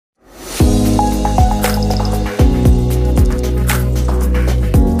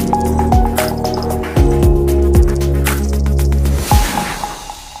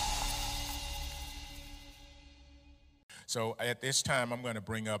at this time, I'm going to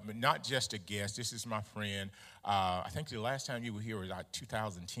bring up not just a guest. This is my friend. I think the last time you were here was like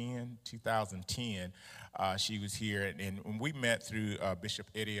 2010. 2010, she was here, and when we met through Bishop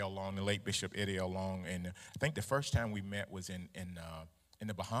Eddie L. Long, the late Bishop Eddie L. Long, and I think the first time we met was in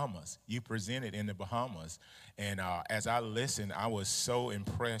the Bahamas. You presented in the Bahamas, and as I listened, I was so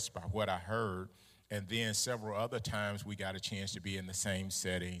impressed by what I heard. And then several other times we got a chance to be in the same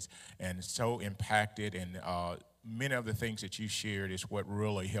settings and so impacted. And many of the things that you shared is what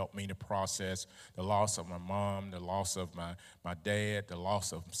really helped me to process the loss of my mom, the loss of my dad, the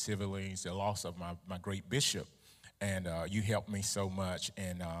loss of siblings, the loss of my great bishop. And you helped me so much.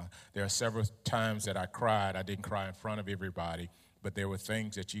 And there are several times that I cried. I didn't cry in front of everybody, but there were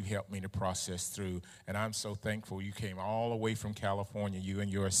things that you helped me to process through. And I'm so thankful you came all the way from California, you and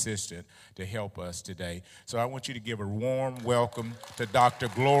your assistant, to help us today. So I want you to give a warm welcome to Dr.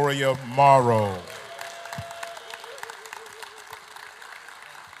 Gloria Morrow.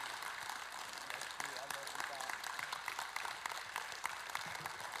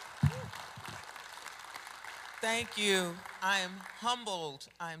 Thank you. I am humbled.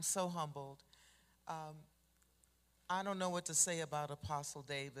 I am so humbled. I don't know what to say about Apostle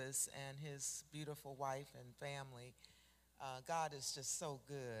Davis and his beautiful wife and family. God is just so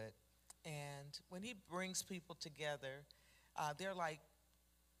good. And when he brings people together, they're like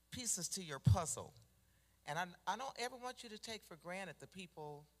pieces to your puzzle. And I don't ever want you to take for granted the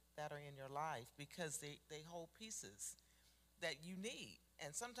people that are in your life, because they hold pieces that you need.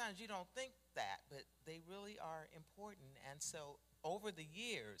 And sometimes you don't think that, but they really are important. And so over the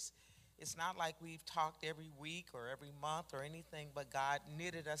years, it's not like we've talked every week or every month or anything, but God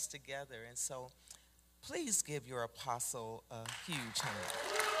knitted us together. And so please give your apostle a huge hand.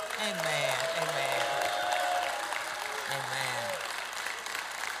 Amen. Amen. Amen.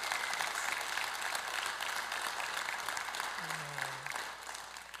 Amen.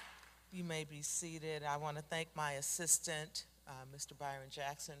 You may be seated. I want to thank my assistant, Mr. Byron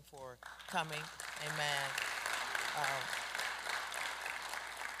Jackson, for coming. Amen.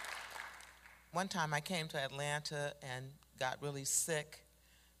 One time I came to Atlanta and got really sick.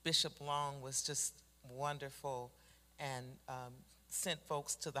 Bishop Long was just wonderful and sent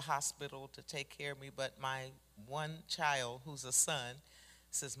folks to the hospital to take care of me. But my one child, who's a son,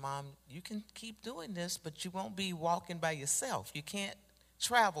 says, "Mom, you can keep doing this, but you won't be walking by yourself. You can't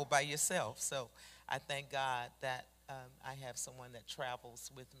travel by yourself." So I thank God that I have someone that travels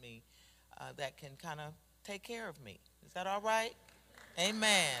with me that can kind of take care of me. Is that all right?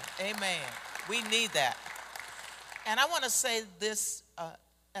 Amen. Amen. We need that. And I want to say this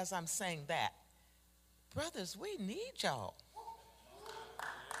as I'm saying that. Brothers, we need y'all.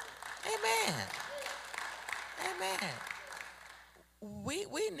 Amen. Amen.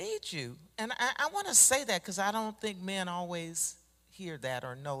 We need you. And I want to say that because I don't think men always hear that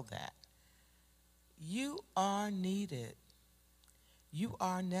or know that. You are needed. You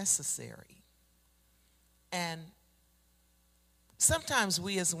are necessary. And sometimes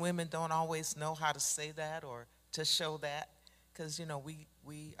we as women don't always know how to say that or to show that, because, you know,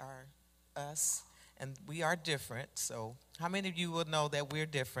 we are us and we are different. So how many of you will know that we're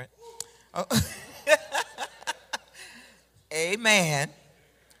different? Oh. Amen.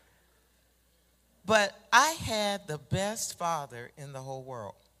 But I had the best father in the whole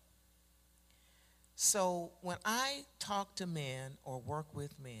world. So when I talk to men or work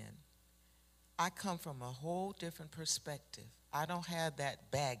with men, I come from a whole different perspective. I don't have that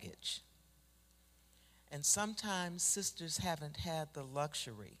baggage. And sometimes sisters haven't had the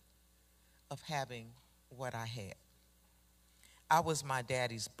luxury of having what I had. I was my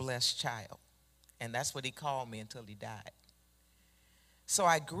daddy's blessed child, and that's what he called me until he died. So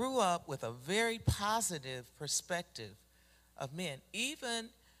I grew up with a very positive perspective of men. Even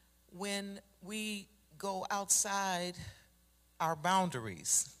when we go outside our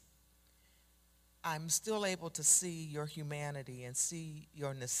boundaries, I'm still able to see your humanity and see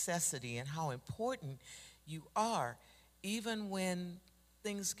your necessity and how important you are, even when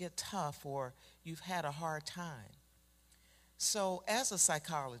things get tough or you've had a hard time. So as a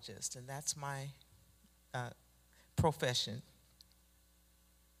psychologist, and that's my profession,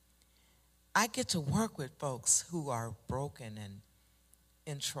 I get to work with folks who are broken and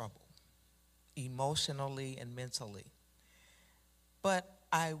in trouble, emotionally and mentally. But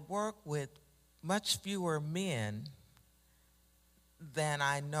I work with much fewer men than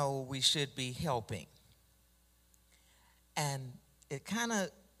I know we should be helping. And it kind of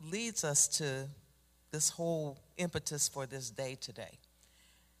leads us to this whole impetus for this day today.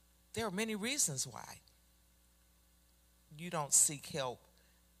 There are many reasons why you don't seek help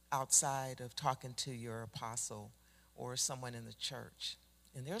outside of talking to your apostle or someone in the church.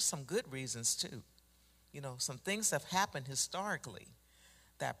 And there's some good reasons too. Some things have happened historically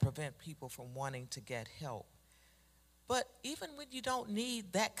that prevent people from wanting to get help. But even when you don't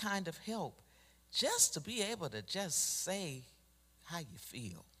need that kind of help, just to be able to just say how you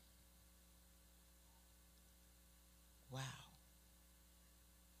feel. Wow.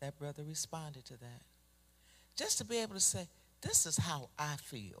 That brother responded to that. Just to be able to say, this is how I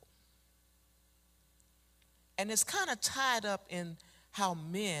feel. And it's kind of tied up in how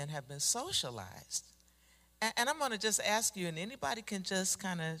men have been socialized. And I'm going to just ask you, and anybody can just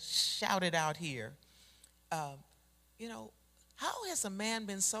kind of shout it out here. How has a man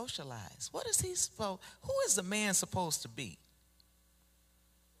been socialized? What is he supposed? Who is a man supposed to be?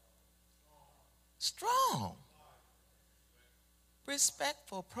 Strong,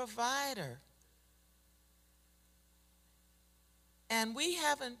 respectful, provider. And we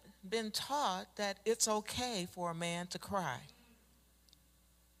haven't been taught that it's okay for a man to cry.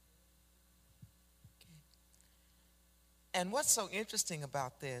 And what's so interesting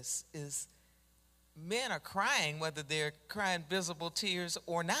about this is men are crying whether they're crying visible tears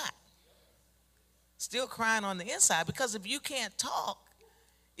or not. Still crying on the inside, because if you can't talk,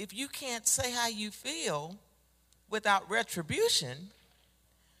 if you can't say how you feel without retribution,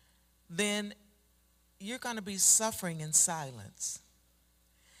 then you're going to be suffering in silence.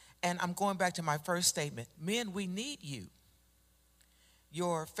 And I'm going back to my first statement. Men, we need you.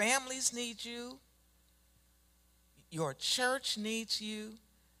 Your families need you. Your church needs you.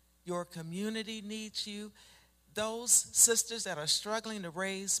 Your community needs you. Those sisters that are struggling to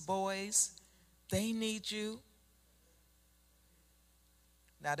raise boys, they need you.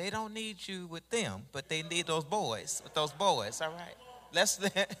 Now, they don't need you with them, but they need those boys, with those boys, all right?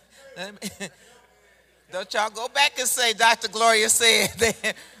 Don't y'all go back and say Dr. Gloria said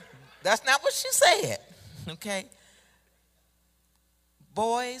that. That's not what she said, okay?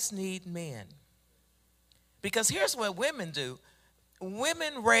 Boys need men. Because here's what women do.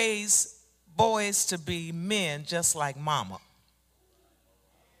 Women raise boys to be men just like mama.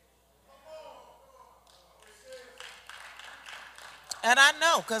 And I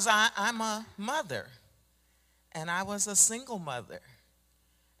know, because I'm a mother. And I was a single mother.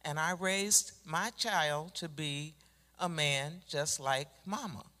 And I raised my child to be a man just like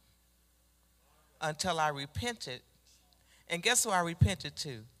mama. Until I repented. And guess who I repented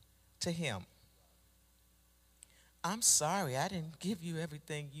to? To him. I'm sorry, I didn't give you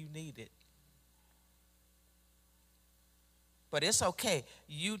everything you needed. But it's okay,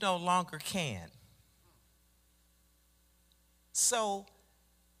 you no longer can. So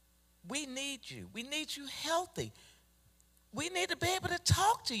we need you. We need you healthy. We need to be able to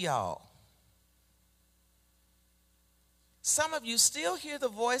talk to y'all. Some of you still hear the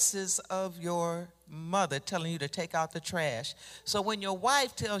voices of your mother telling you to take out the trash. So when your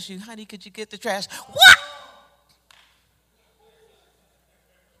wife tells you, honey, could you get the trash? What?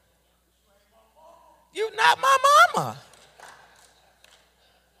 You're not my mama.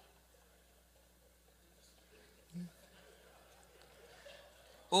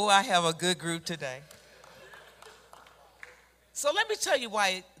 Oh, I have a good group today. So let me tell you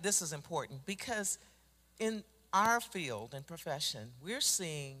why this is important. Because in our field and profession, we're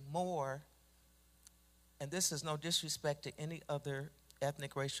seeing more, and this is no disrespect to any other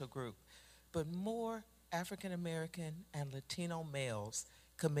ethnic racial group, but more African American and Latino males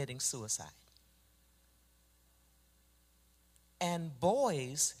committing suicide. And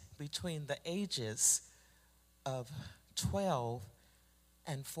boys between the ages of 12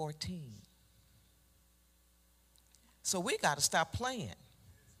 and 14. So we got to stop playing.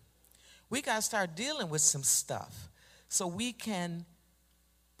 We got to start dealing with some stuff so we can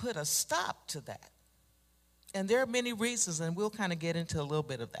put a stop to that. And there are many reasons, and we'll kind of get into a little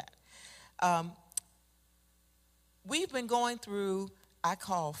bit of that. We've been going through, I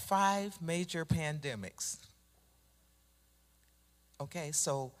call, 5 major pandemics. Okay,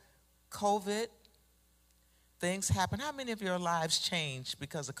 so COVID, things happen. How many of your lives changed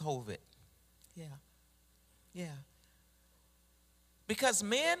because of COVID? Yeah. Because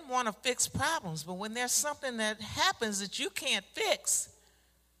men want to fix problems, but when there's something that happens that you can't fix,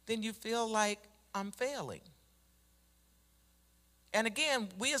 then you feel like I'm failing. And again,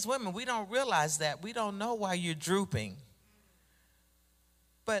 we as women, we don't realize that. We don't know why you're drooping.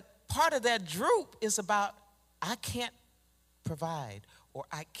 But part of that droop is about, I can't provide, or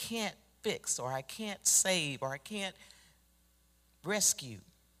I can't fix, or I can't save, or I can't rescue.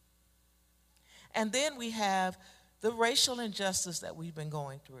 And then we have the racial injustice that we've been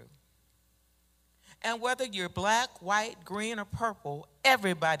going through. And whether you're black, white, green, or purple,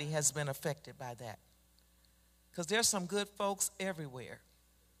 everybody has been affected by that. because there's some good folks everywhere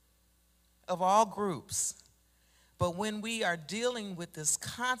of all groups. But when we are dealing with this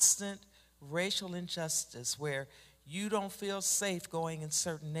constant racial injustice where you don't feel safe going in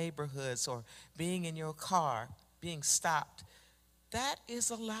certain neighborhoods or being in your car, being stopped, that is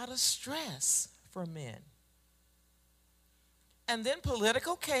a lot of stress for men. And then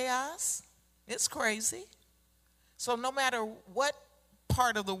political chaos, it's crazy. So no matter what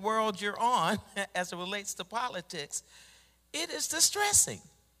part of the world you're on as it relates to politics, it is distressing.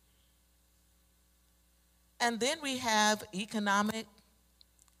 And then we have economic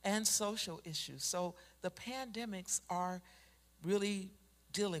and social issues. So the pandemics are really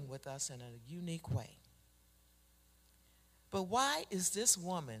dealing with us in a unique way. But why is this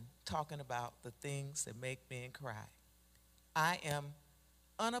woman talking about the things that make men cry? I am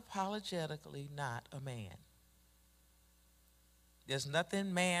unapologetically not a man. There's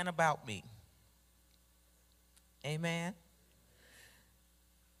nothing man about me. Amen?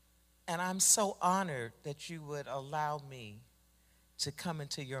 And I'm so honored that you would allow me to come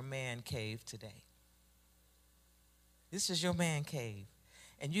into your man cave today. This is your man cave.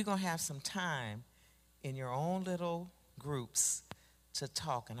 And you're going to have some time in your own little groups to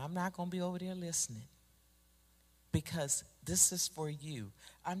talk. And I'm not going to be over there listening, because this is for you.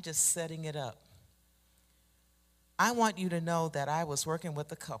 I'm just setting it up. I want you to know that I was working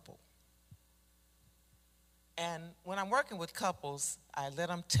with a couple. And when I'm working with couples, I let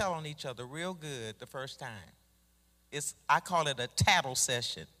them tell on each other real good the first time. I call it a tattle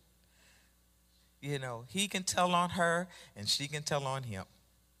session. You know, he can tell on her and she can tell on him.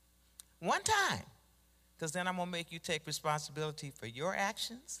 One time, because then I'm going to make you take responsibility for your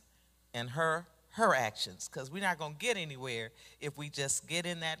actions and her actions, because we're not going to get anywhere if we just get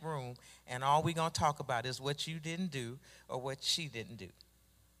in that room and all we're going to talk about is what you didn't do or what she didn't do.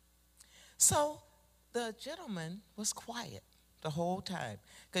 So the gentleman was quiet the whole time,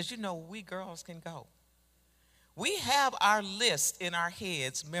 because you know we girls can go. We have our list in our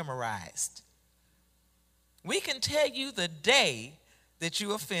heads memorized. We can tell you the day that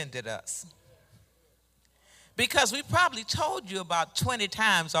you offended us, because we probably told you about 20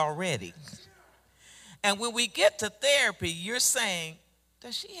 times already. And when we get to therapy, you're saying,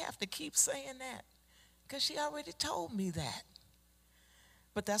 does she have to keep saying that? Because she already told me that.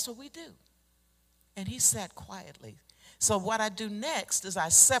 But that's what we do. And he sat quietly. So what I do next is I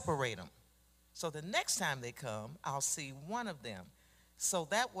separate them. So the next time they come, I'll see one of them. So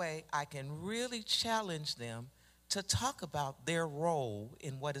that way I can really challenge them to talk about their role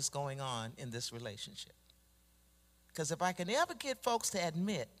in what is going on in this relationship. Because if I can ever get folks to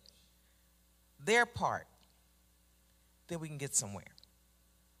admit their part, then we can get somewhere.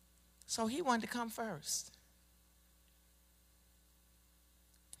 So he wanted to come first.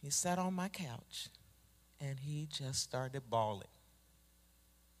 He sat on my couch and he just started bawling.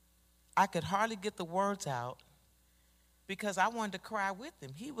 I could hardly get the words out because I wanted to cry with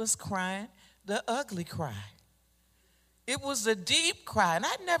him. He was crying the ugly cry. It was a deep cry, and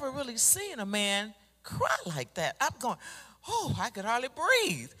I'd never really seen a man cry like that. I'm going, oh, I could hardly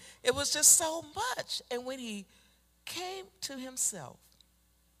breathe. It was just so much. And when he came to himself,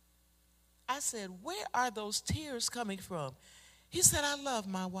 I said, where are those tears coming from? He said, I love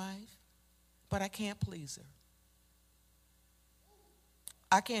my wife, but I can't please her.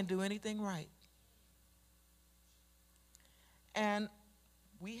 I can't do anything right. And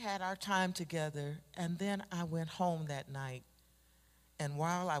we had our time together, and then I went home that night, and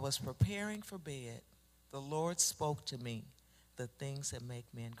while I was preparing for bed, the Lord spoke to me, the things that make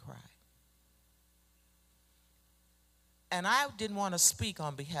men cry. And I didn't want to speak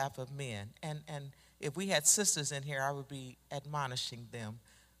on behalf of men, and if we had sisters in here, I would be admonishing them.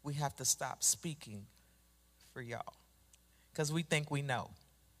 We have to stop speaking for y'all, because we think we know.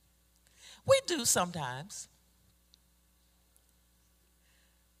 We do sometimes.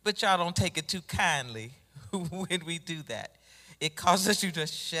 But y'all don't take it too kindly when we do that. It causes you to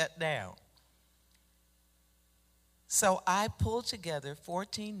shut down. So I pulled together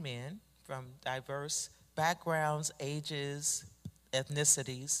 14 men from diverse backgrounds, ages,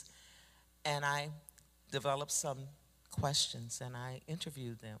 ethnicities, and I developed some questions and I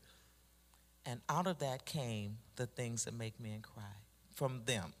interviewed them. And out of that came the things that make men cry, from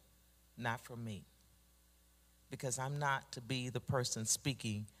them, not from me. Because I'm not to be the person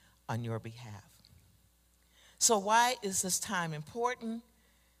speaking on your behalf. So why is this time important?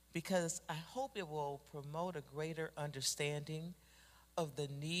 Because I hope it will promote a greater understanding of the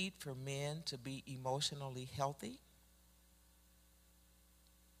need for men to be emotionally healthy.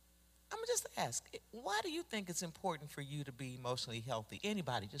 I'm going to just ask, why do you think it's important for you to be emotionally healthy?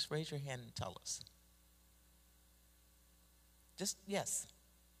 Anybody, just raise your hand and tell us. Just, yes.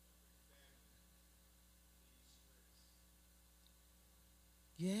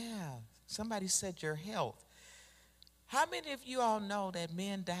 Yeah. Somebody said your health. How many of you all know that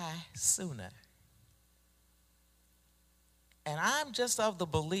men die sooner? And I'm just of the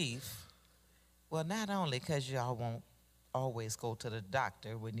belief, well, not only because y'all won't always go to the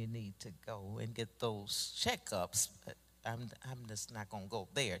doctor when you need to go and get those checkups, but I'm just not going to go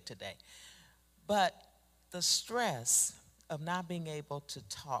there today. But the stress of not being able to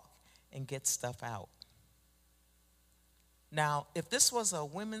talk and get stuff out. Now, if this was a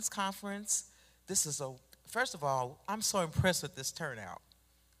women's conference, first of all, I'm so impressed with this turnout.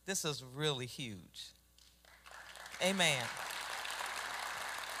 This is really huge. Amen.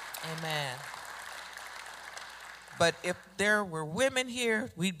 Amen. But if there were women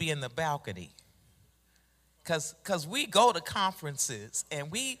here, we'd be in the balcony. Because we go to conferences and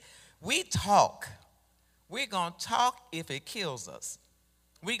we talk. We're going to talk if it kills us.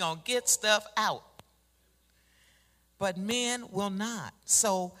 We're going to get stuff out. But men will not.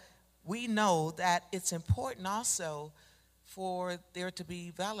 So we know that it's important also for there to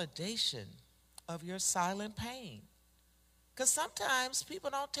be validation of your silent pain. Because sometimes people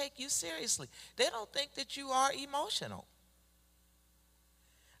don't take you seriously. They don't think that you are emotional.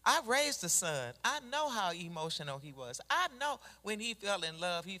 I raised a son. I know how emotional he was. I know when he fell in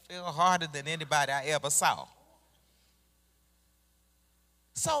love, he fell harder than anybody I ever saw.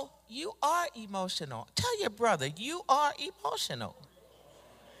 So you are emotional. Tell your brother, you are emotional.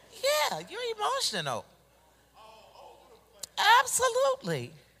 Yeah, you're emotional.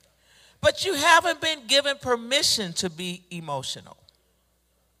 Absolutely. But you haven't been given permission to be emotional.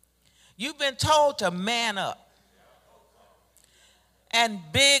 You've been told to man up. And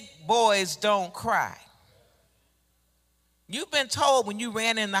big boys don't cry. You've been told when you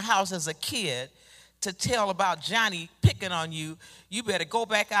ran in the house as a kid to tell about Johnny picking on you, you better go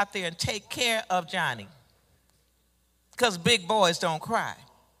back out there and take care of Johnny. Because big boys don't cry.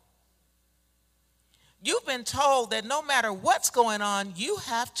 You've been told that no matter what's going on, you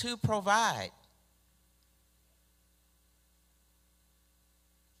have to provide.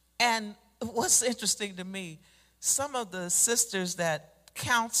 And what's interesting to me, some of the sisters that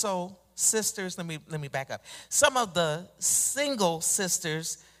counsel sisters, let me back up. Some of the single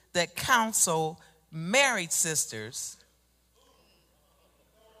sisters that counsel married sisters.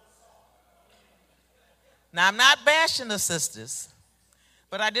 Now, I'm not bashing the sisters,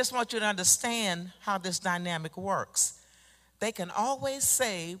 but I just want you to understand how this dynamic works. They can always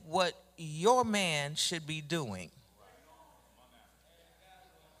say what your man should be doing.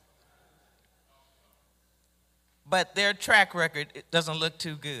 But their track record, it doesn't look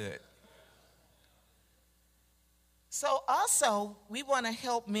too good. So also, we want to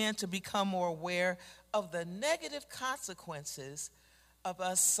help men to become more aware of the negative consequences of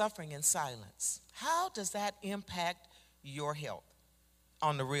us suffering in silence. How does that impact your health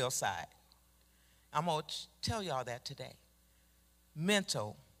on the real side? I'm going to tell y'all that today.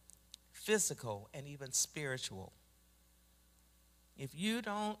 Mental, physical, and even spiritual. If you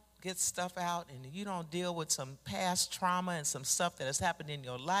don't get stuff out and you don't deal with some past trauma and some stuff that has happened in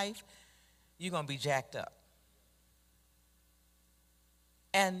your life, you're going to be jacked up.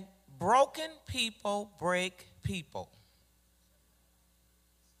 And broken people break people.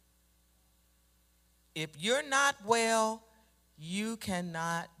 If you're not well, you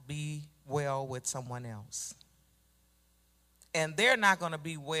cannot be well with someone else. And they're not going to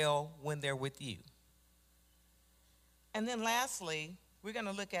be well when they're with you. And then lastly, we're going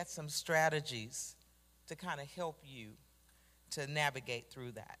to look at some strategies to kind of help you to navigate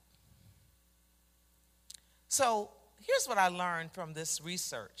through that. So here's what I learned from this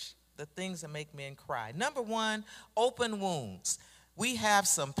research, the things that make men cry. Number one, open wounds. We have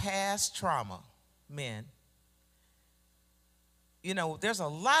some past trauma, men. You know, there's a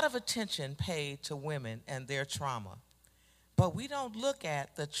lot of attention paid to women and their trauma, but we don't look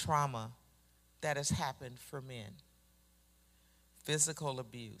at the trauma that has happened for men. Physical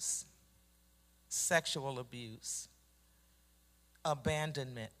abuse, sexual abuse,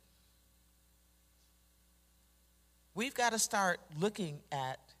 abandonment. We've got to start looking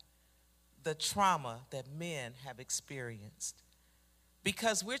at the trauma that men have experienced,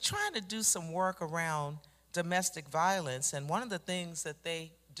 because we're trying to do some work around domestic violence, and one of the things that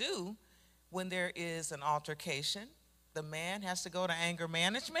they do when there is an altercation, the man has to go to anger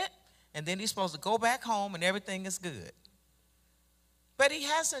management, and then he's supposed to go back home and everything is good. But he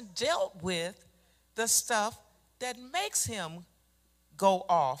hasn't dealt with the stuff that makes him go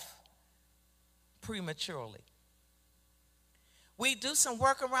off prematurely. We do some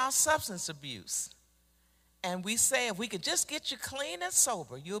work around substance abuse. And we say if we could just get you clean and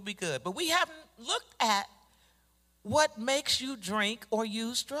sober, you'll be good. But we haven't looked at what makes you drink or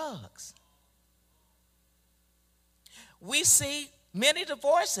use drugs. We see many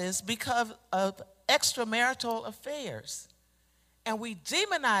divorces because of extramarital affairs. And we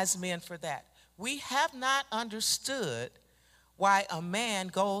demonize men for that. We have not understood why a man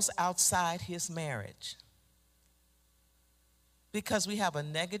goes outside his marriage. Because we have a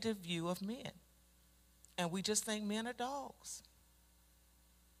negative view of men. And we just think men are dogs.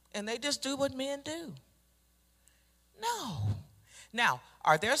 And they just do what men do. No. Now,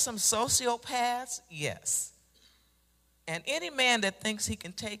 are there some sociopaths? Yes. And any man that thinks he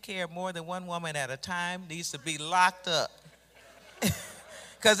can take care of more than one woman at a time needs to be locked up.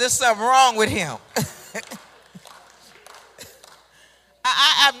 Because there's something wrong with him.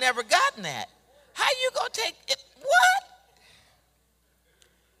 I've never gotten that. How you going to take it? What?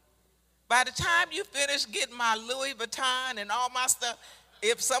 By the time you finish getting my Louis Vuitton and all my stuff,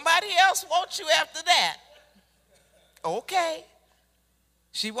 if somebody else wants you after that, okay.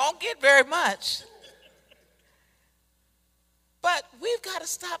 She won't get very much. But we've got to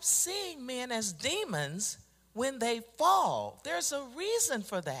stop seeing men as demons when they fall. There's a reason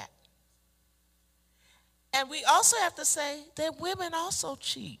for that. And we also have to say that women also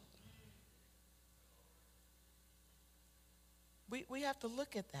cheat. We have to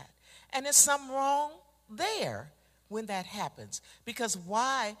look at that. And there's something wrong there when that happens. Because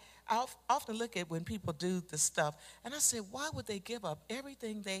why? I often look at when people do this stuff, and I say, why would they give up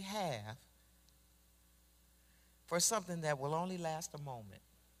everything they have for something that will only last a moment?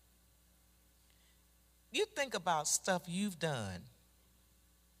 You think about stuff you've done.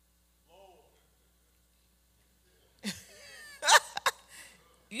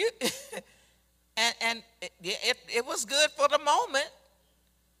 It was good for the moment,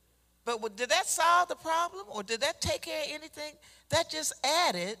 but did that solve the problem, or did that take care of anything? That just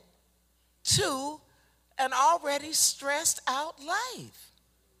added to an already stressed out life.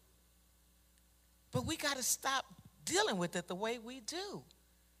 But we got to stop dealing with it the way we do.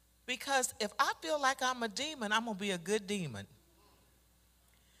 Because if I feel like I'm a demon, I'm going to be a good demon.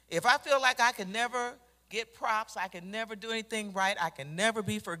 If I feel like I can never get props, I can never do anything right, I can never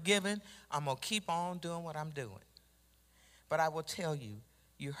be forgiven, I'm going to keep on doing what I'm doing. But I will tell you,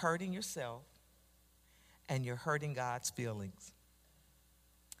 you're hurting yourself and you're hurting God's feelings.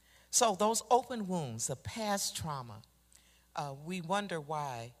 So those open wounds, the past trauma, we wonder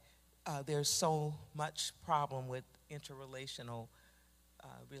why there's so much problem with interrelational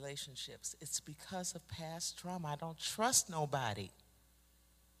relationships. It's because of past trauma. I don't trust nobody.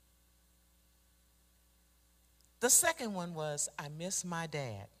 The second one was, I miss my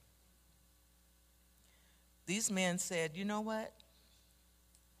dad. These men said, you know what?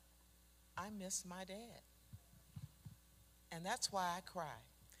 I miss my dad. And that's why I cry.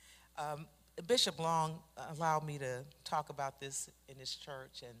 Bishop Long allowed me to talk about this in his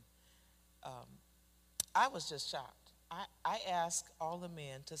church, and I was just shocked. I asked all the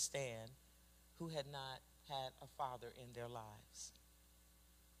men to stand who had not had a father in their lives.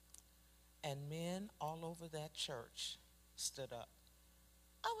 And men all over that church stood up.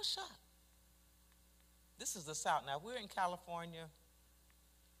 I was shocked. This is the South. Now, we're in California,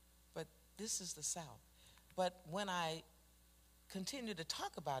 but this is the South. But when I continued to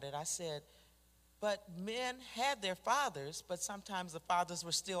talk about it, I said, but men had their fathers, but sometimes the fathers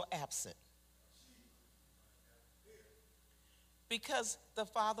were still absent. Because the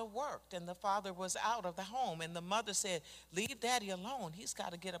father worked and the father was out of the home, and the mother said, leave daddy alone. He's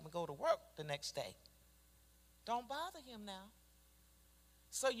got to get up and go to work the next day. Don't bother him now.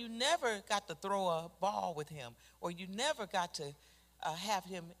 So you never got to throw a ball with him, or you never got to have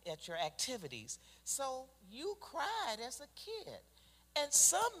him at your activities. So you cried as a kid. And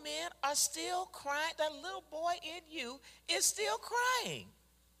some men are still crying. That little boy in you is still crying.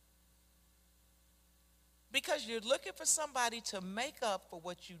 Because you're looking for somebody to make up for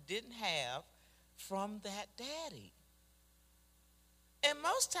what you didn't have from that daddy. And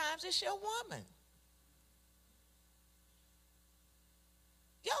most times it's your woman.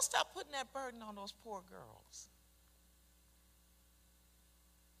 Y'all stop putting that burden on those poor girls.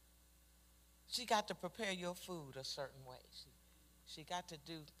 She got to prepare your food a certain way. She got to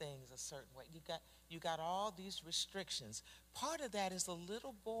do things a certain way. You got all these restrictions. Part of that is the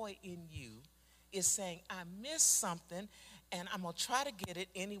little boy in you is saying, I missed something, and I'm going to try to get it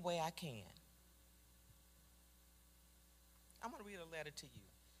any way I can. I'm going to read a letter to you.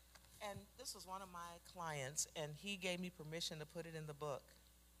 And this was one of my clients, and he gave me permission to put it in the book.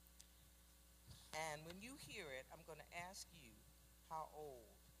 And when you hear it, I'm going to ask you how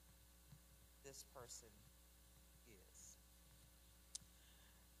old this person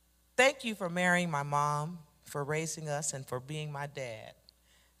Thank you for marrying my mom, for raising us, and for being my dad.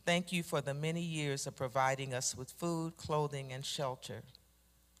 Thank you for the many years of providing us with food, clothing, and shelter.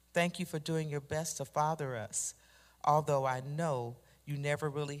 Thank you for doing your best to father us, although I know you never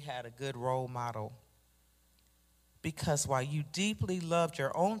really had a good role model. Because while you deeply loved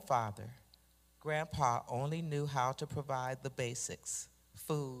your own father, Grandpa only knew how to provide the basics: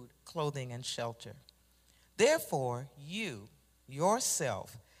 food, clothing, and shelter. Therefore, you,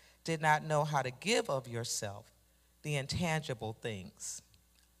 yourself, did not know how to give of yourself the intangible things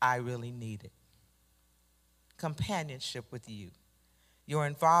I really needed. Companionship with you, your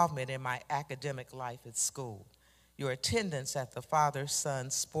involvement in my academic life at school, your attendance at the father-son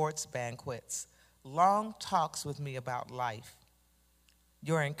sports banquets, long talks with me about life,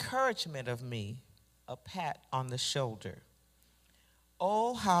 your encouragement of me, a pat on the shoulder.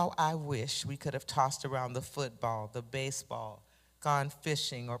 Oh, how I wish we could have tossed around the football, the baseball, gone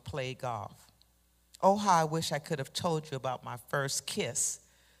fishing, or played golf. Oh, how I wish I could have told you about my first kiss.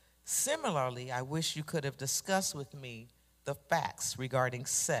 Similarly, I wish you could have discussed with me the facts regarding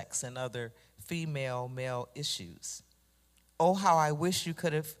sex and other female-male issues. Oh, how I wish you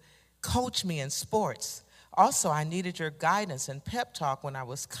could have coached me in sports. Also, I needed your guidance and pep talk when I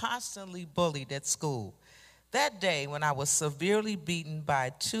was constantly bullied at school. That day when I was severely beaten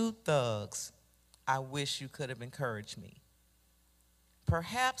by two thugs, I wish you could have encouraged me.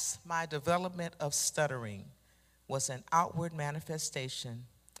 Perhaps my development of stuttering was an outward manifestation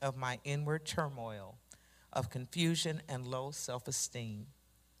of my inward turmoil of confusion and low self-esteem.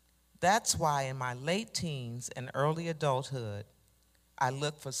 That's why in my late teens and early adulthood, I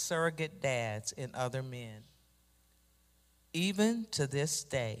looked for surrogate dads in other men. Even to this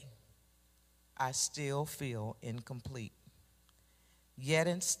day, I still feel incomplete. Yet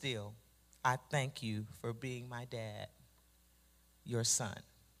and still, I thank you for being my dad, your son.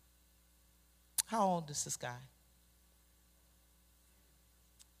 How old is this guy?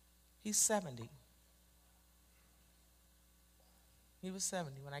 He's 70. He was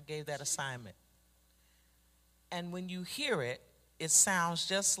 70 when I gave that assignment. And when you hear it, it sounds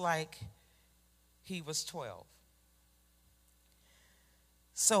just like he was 12.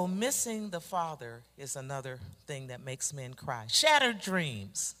 So missing the father is another thing that makes men cry. Shattered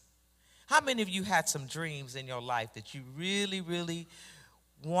dreams. How many of you had some dreams in your life that you really, really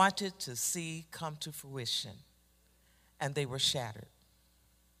wanted to see come to fruition, and they were shattered?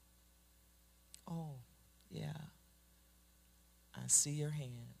 Oh, yeah. I see your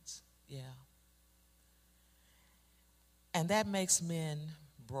hands. Yeah. And that makes men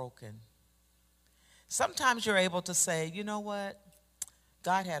broken. Sometimes you're able to say, you know what?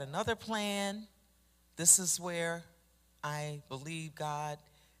 God had another plan. This is where I believe God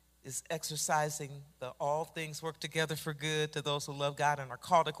is exercising the all things work together for good to those who love God and are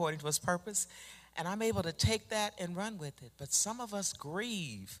called according to his purpose. And I'm able to take that and run with it. But some of us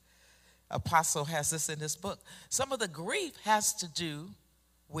grieve. Apostle has this in his book. Some of the grief has to do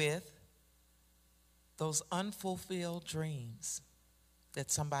with those unfulfilled dreams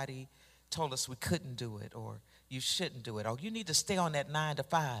that somebody told us we couldn't do it, or you shouldn't do it, or you need to stay on that 9 to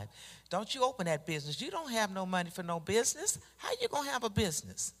 5. Don't you open that business. You don't have no money for no business. How you going to have a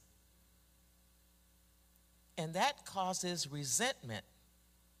business? And that causes resentment.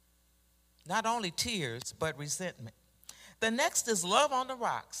 Not only tears, but resentment. The next is love on the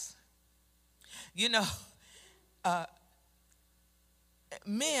rocks. You know,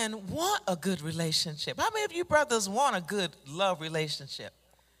 men want a good relationship. How many of you brothers want a good love relationship?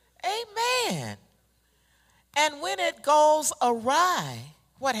 Amen. And when it goes awry,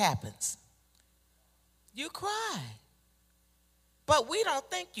 what happens? You cry. But we don't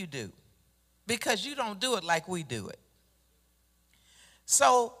think you do, because you don't do it like we do it.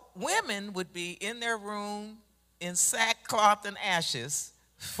 So women would be in their room in sackcloth and ashes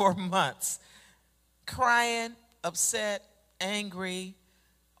for months, crying, upset, angry,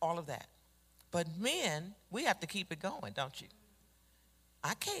 all of that. But men, we have to keep it going, don't you?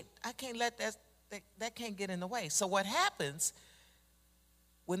 I can't let that can't get in the way. So what happens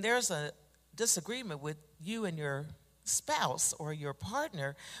when there's a disagreement with you and your spouse or your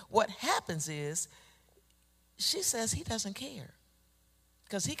partner, what happens is she says he doesn't care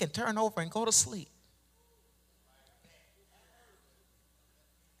because he can turn over and go to sleep.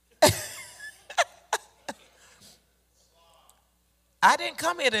 I didn't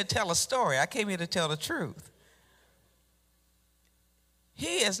come here to tell a story. I came here to tell the truth.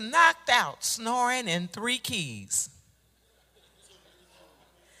 He is knocked out, snoring in 3 keys.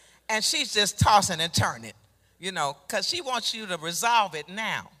 And she's just tossing and turning, you know, because she wants you to resolve it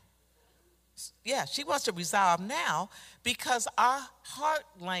now. Yeah, she wants to resolve now because our heart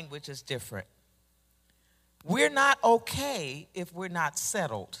language is different. We're not okay if we're not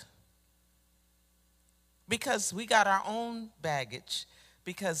settled because we got our own baggage,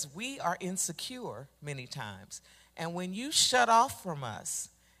 because we are insecure many times. And when you shut off from us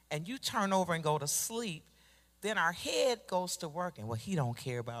and you turn over and go to sleep, then our head goes to work and, well, he don't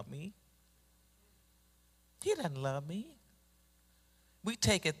care about me. He doesn't love me. We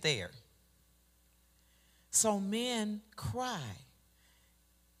take it there. So men cry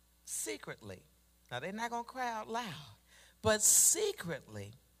secretly. Now, they're not going to cry out loud, but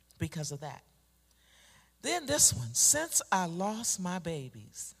secretly because of that. Then this one, since I lost my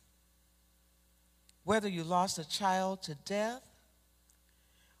babies, whether you lost a child to death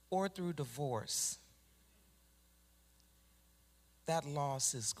or through divorce, that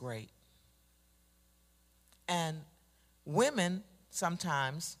loss is great. And women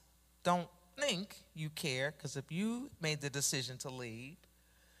sometimes don't think you care, because if you made the decision to leave,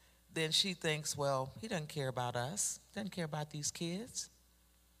 then she thinks, well, he doesn't care about us, doesn't care about these kids.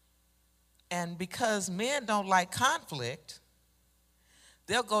 And because men don't like conflict,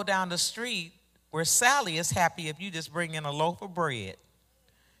 they'll go down the street where Sally is happy if you just bring in a loaf of bread.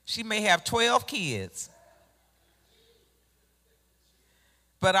 She may have 12 kids,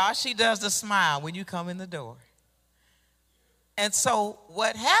 but all she does is smile when you come in the door. And so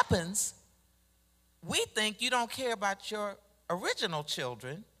what happens, we think you don't care about your original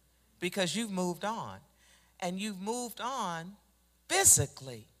children because you've moved on. And you've moved on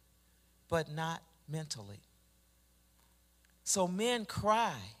physically, but not mentally. So men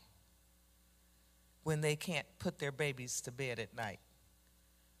cry when they can't put their babies to bed at night.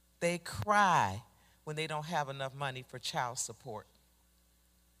 They cry when they don't have enough money for child support.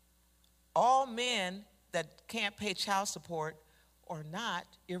 All men that can't pay child support are not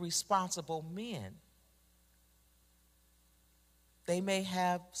irresponsible men. They may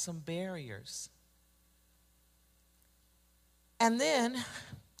have some barriers. And then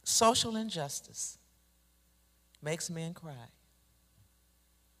social injustice makes men cry.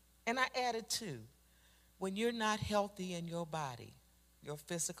 And I added too, when you're not healthy in your body, your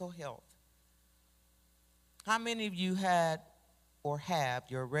physical health. How many of you had or have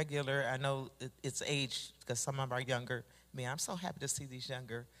your regular, I know it's age, because some of our younger men, I'm so happy to see these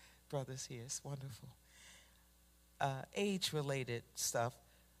younger brothers here, it's wonderful. Age-related stuff,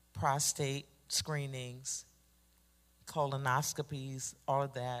 prostate screenings, colonoscopies, all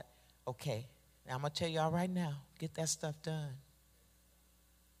of that. Okay, now I'm going to tell y'all right now, get that stuff done.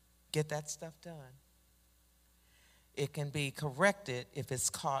 Get that stuff done. It can be corrected if it's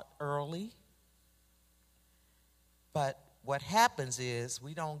caught early. But what happens is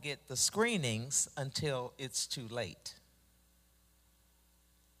we don't get the screenings until it's too late.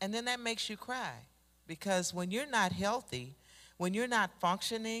 And then that makes you cry. Because when you're not healthy, when you're not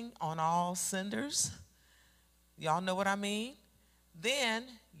functioning on all cylinders, y'all know what I mean? Then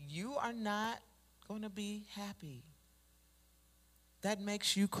you are not going to be happy. That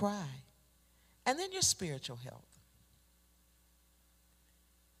makes you cry. And then your spiritual health.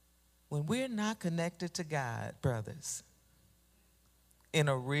 When we're not connected to God, brothers, in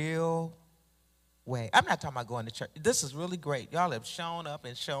a real way. I'm not talking about going to church. This is really great. Y'all have shown up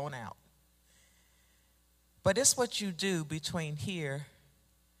and shown out. But it's what you do between here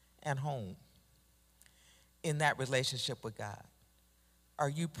and home in that relationship with God. Are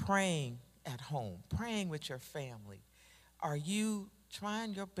you praying at home, praying with your family? Are you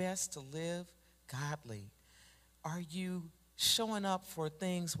trying your best to live godly? Are you showing up for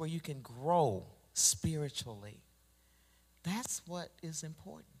things where you can grow spiritually? That's what is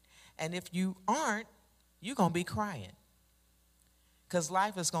important. And if you aren't, you're going to be crying. Because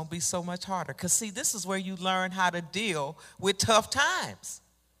life is going to be so much harder. Because, see, this is where you learn how to deal with tough times.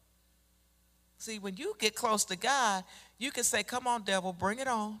 See, when you get close to God, you can say, come on, devil, bring it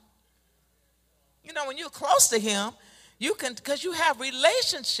on. You know, when you're close to him, you can, because you have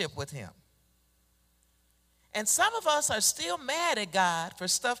relationship with him. And some of us are still mad at God for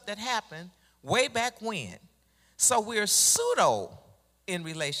stuff that happened way back when. So we're pseudo in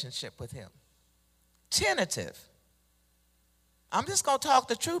relationship with him. Tentative. I'm just going to talk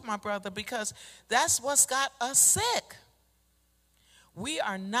the truth, my brother, because that's what's got us sick. We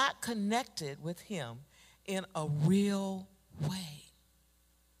are not connected with him in a real way.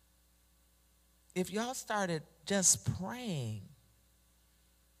 If y'all started just praying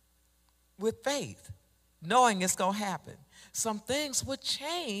with faith, knowing it's going to happen, some things would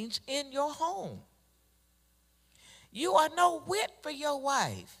change in your home. You are no wit for your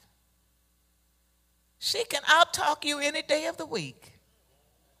wife. She can out-talk you any day of the week.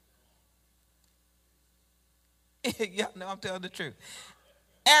 Y'all know I'm telling the truth.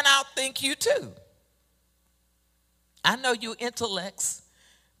 And I'll think you too. I know you intellects,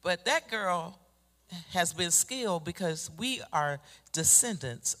 but that girl has been skilled because we are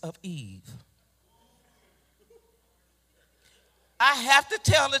descendants of Eve. I have to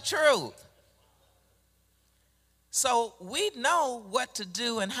tell the truth. So we know what to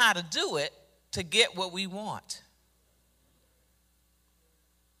do and how to do it to get what we want.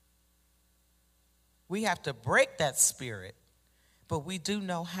 We have to break that spirit, but we do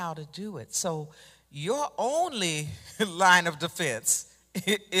know how to do it. So your only line of defense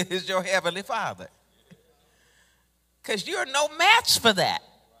is your Heavenly Father. Because you're no match for that.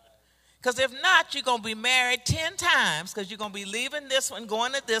 Because if not, you're going to be married 10 times because you're going to be leaving this one,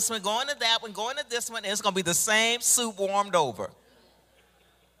 going to this one, going to that one, going to this one, and it's going to be the same soup warmed over.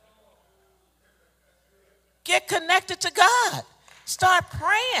 Get connected to God. Start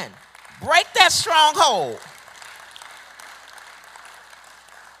praying. Break that stronghold.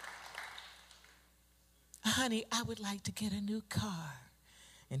 Honey, I would like to get a new car.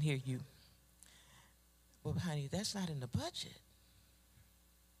 And here you, well, honey, that's not in the budget.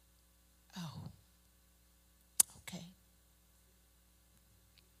 Oh, okay.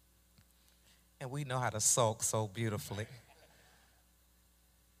 And we know how to sulk so beautifully.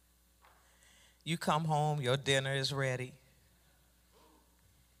 You come home, your dinner is ready.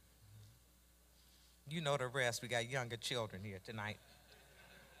 You know the rest. We got younger children here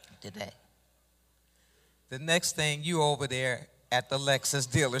today. The next thing, you over there at the Lexus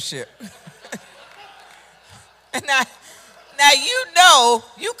dealership. And now you know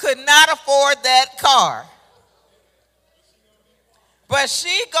you could not afford that car. But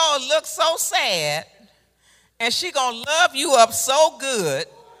she gonna look so sad, and she gonna love you up so good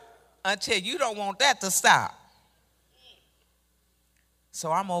until you don't want that to stop.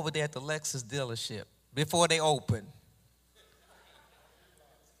 So I'm over there at the Lexus dealership before they open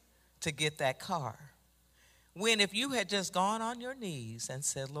to get that car. When if you had just gone on your knees and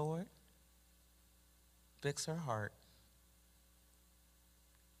said, Lord, fix her heart.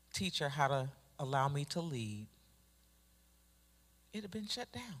 Teach her how to allow me to lead. It'd have been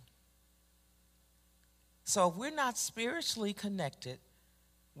shut down. So if we're not spiritually connected,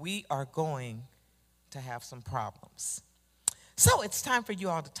 we are going to have some problems. So it's time for you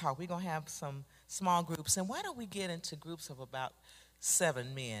all to talk. We're going to have some small groups. And why don't we get into groups of about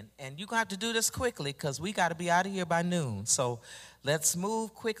 7 men? And you're going to have to do this quickly because we got to be out of here by noon. So let's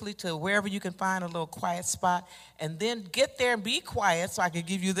move quickly to wherever you can find a little quiet spot. And then get there and be quiet so I can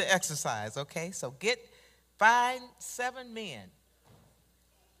give you the exercise, okay? So find 7 men.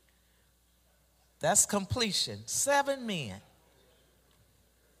 That's completion. 7 men.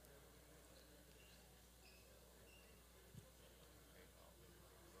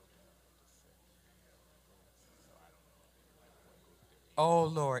 Oh,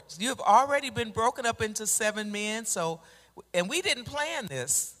 Lord. You've already been broken up into 7 men, and we didn't plan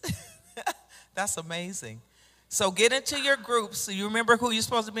this. That's amazing. So get into your groups. So you remember who you're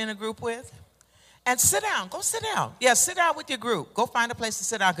supposed to be in a group with? And sit down. Go sit down. Yeah, sit down with your group. Go find a place to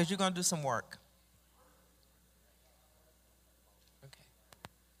sit down because you're going to do some work. Okay.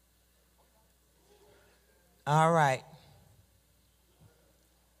 All right.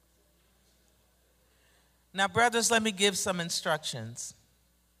 Now, brothers, let me give some instructions.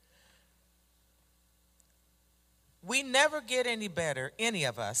 We never get any better, any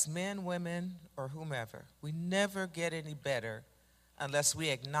of us, men, women, or whomever. We never get any better unless we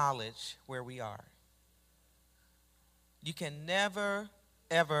acknowledge where we are. You can never,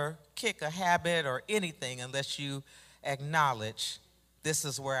 ever kick a habit or anything unless you acknowledge this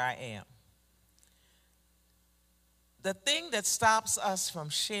is where I am. The thing that stops us from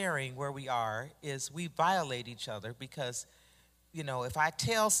sharing where we are is we violate each other because, if I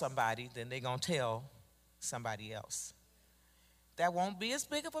tell somebody, then they're going to tell somebody else. That won't be as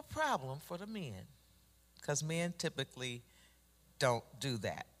big of a problem for the men because men typically don't do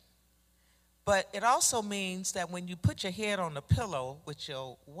that. But it also means that when you put your head on the pillow with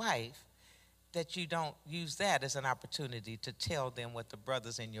your wife, that you don't use that as an opportunity to tell them what the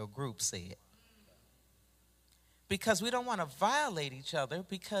brothers in your group said. Because we don't want to violate each other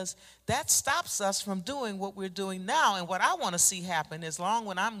because that stops us from doing what we're doing now. And what I want to see happen is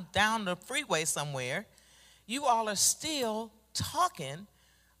when I'm down the freeway somewhere, you all are still talking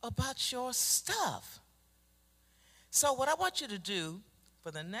about your stuff. So what I want you to do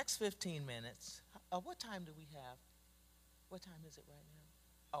for the next 15 minutes, what time do we have? What time is it right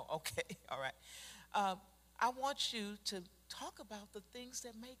now? Oh, okay, all right. I want you to talk about the things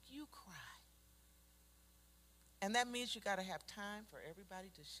that make you cry. And that means you got to have time for everybody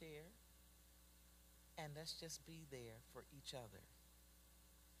to share. and let's just be there for each other.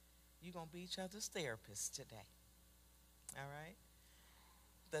 You're going to be each other's therapist today. All right?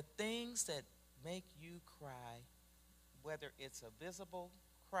 The things that make you cry, whether it's a visible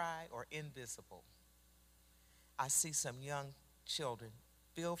cry or invisible. I see some young children.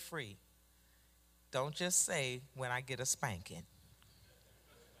 Feel free. Don't just say, when I get a spanking.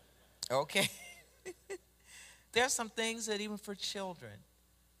 Okay? There's some things that even for children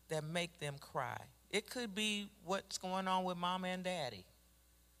that make them cry. It could be what's going on with mama and daddy.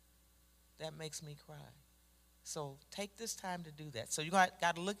 That makes me cry. So take this time to do that. So you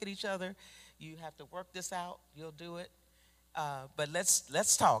got to look at each other. You have to work this out. You'll do it. But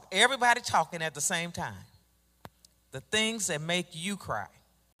let's talk. Everybody talking at the same time. The things that make you cry.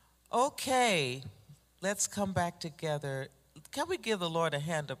 Okay, let's come back together. Can we give the Lord a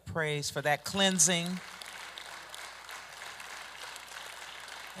hand of praise for that cleansing?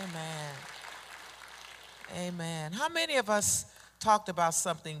 Amen. Amen. How many of us talked about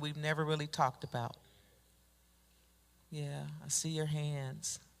something we've never really talked about? Yeah, I see your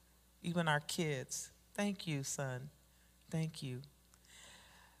hands. Even our kids. Thank you, son. Thank you.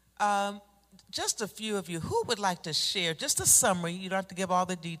 Just a few of you, who would like to share? Just a summary. You don't have to give all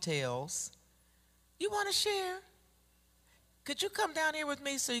the details. You want to share? Could you come down here with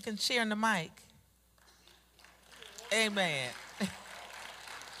me so you can share in the mic? Amen.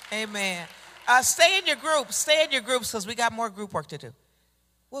 Amen. Stay in your groups. Stay in your groups because we got more group work to do.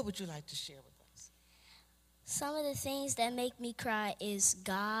 What would you like to share with us? Some of the things that make me cry is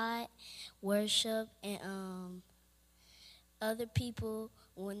God, worship, and other people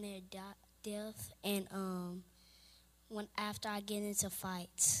when they're deaf, and when after I get into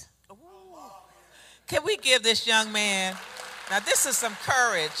fights. Ooh. Can we give this young man? Now this is some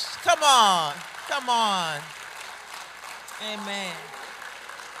courage. Come on, come on. Amen.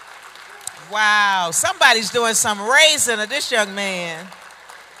 Wow, somebody's doing some raising of this young man.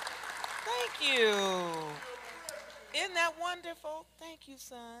 Thank you. Isn't that wonderful? Thank you,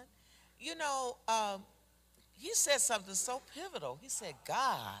 son. You know, he said something so pivotal. He said,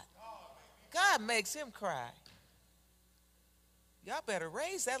 God makes him cry. Y'all better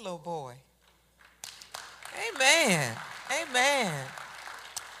raise that little boy. Amen. Amen.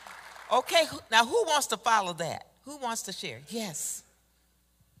 Okay, now who wants to follow that? Who wants to share? Yes.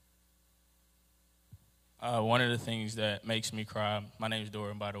 One of the things that makes me cry, my name's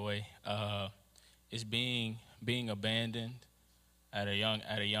Dorian, by the way, is being abandoned at a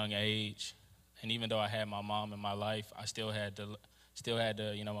young age. And even though I had my mom in my life, I still had to,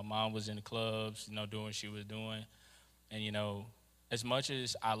 my mom was in the clubs, doing what she was doing. And, as much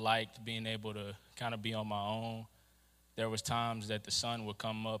as I liked being able to kind of be on my own, there was times that the sun would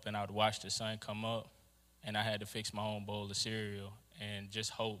come up and I would watch the sun come up and I had to fix my own bowl of cereal and just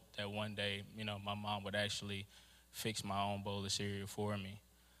hope that one day, my mom would actually fix my own bowl of cereal for me.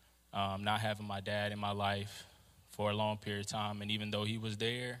 Not having my dad in my life for a long period of time, and even though he was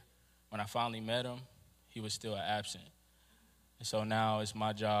there, when I finally met him, he was still absent. And so now it's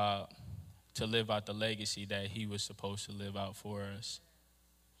my job to live out the legacy that he was supposed to live out for us.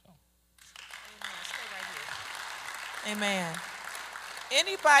 So. Amen. Stay right here. Amen.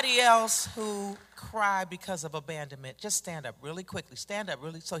 Anybody else who cry because of abandonment, just stand up really quickly. Stand up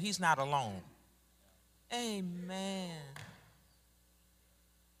really so he's not alone. Amen.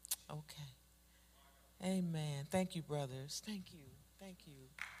 Okay. Amen. Thank you, brothers. Thank you. Thank you.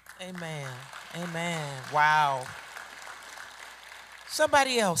 Amen. Amen. Wow.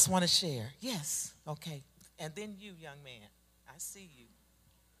 Somebody else want to share? Yes. Okay. And then you, young man. I see you.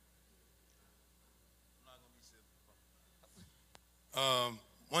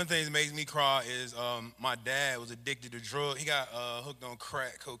 One thing that makes me cry is my dad was addicted to drugs. He got hooked on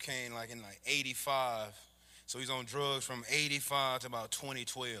crack cocaine in 85. So he's on drugs from 85 to about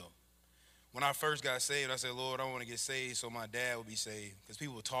 2012. When I first got saved, I said, Lord, I want to get saved so my dad would be saved. Because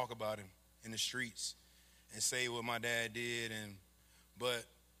people would talk about him in the streets and say what my dad did. But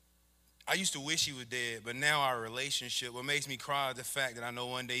I used to wish he was dead. But now our relationship, what makes me cry is the fact that I know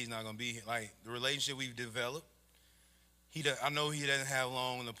one day he's not going to be here. Like the relationship we've developed, I know he doesn't have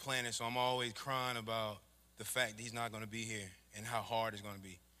long on the planet, so I'm always crying about the fact that he's not going to be here and how hard it's going to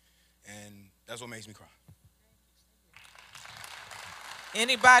be. And that's what makes me cry.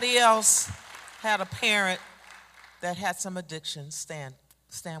 Anybody else had a parent that had some addiction? Stand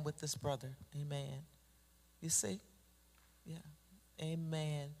with this brother. Amen. You see? Yeah.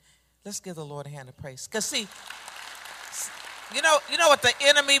 Amen. Let's give the Lord a hand of praise. Because see, you know what the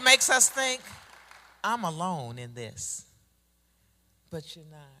enemy makes us think? I'm alone in this. But you're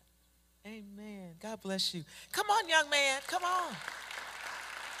not. Amen. God bless you. Come on, young man. Come on.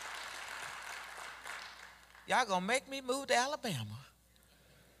 Y'all gonna make me move to Alabama.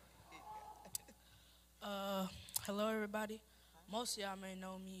 Hello, everybody. Most of y'all may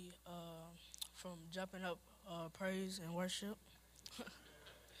know me from jumping up praise and worship,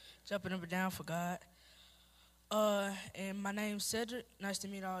 jumping up and down for God. And my name's Cedric. Nice to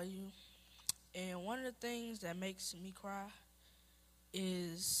meet all of you. And one of the things that makes me cry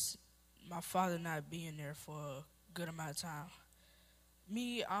is my father not being there for a good amount of time.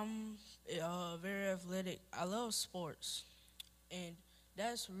 Me, I'm very athletic. I love sports. And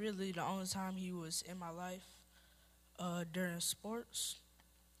that's really the only time he was in my life during sports.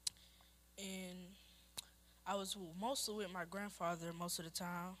 And I was mostly with my grandfather most of the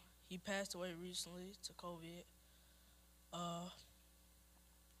time. He passed away recently to COVID.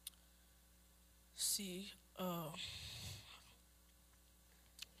 See,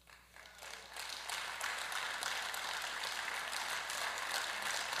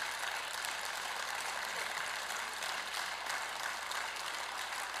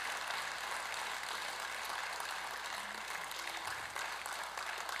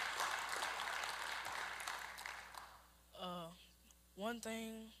 one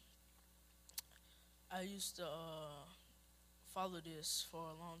thing I used to follow this for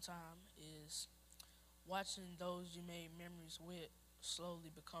a long time is watching those you made memories with slowly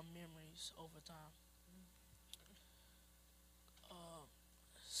become memories over time.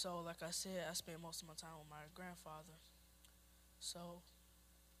 So, like I said, I spent most of my time with my grandfather. So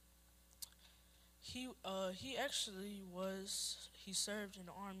he served in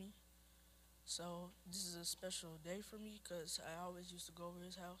the army. So this is a special day for me because I always used to go over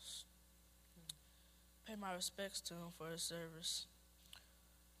his house, pay my respects to him for his service.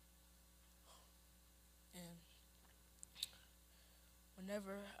 And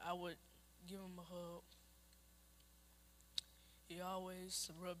whenever I would give him a hug, he always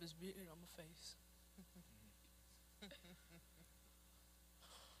rubbed his beard on my face.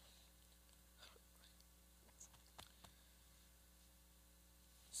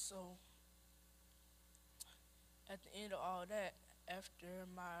 So at the end of all that, after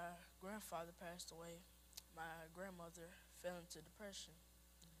my grandfather passed away, my grandmother fell into depression.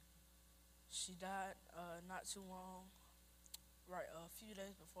 She died not too long, right a few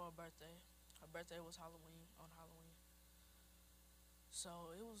days before her birthday. Her birthday was on Halloween. So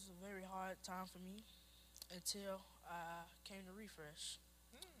it was a very hard time for me until I came to Refresh.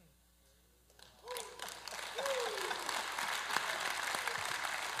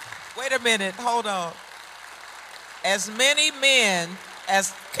 Wait a minute, hold on. As many men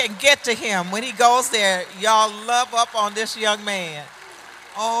as can get to him when he goes there, y'all love up on this young man.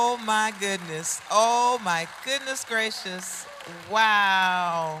 Oh my goodness. Oh my goodness gracious.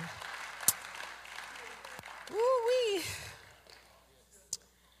 Wow. Woo-wee.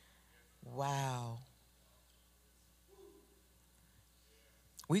 Wow.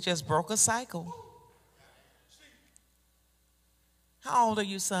 We just broke a cycle. How old are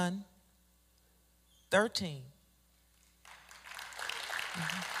you, son? 13.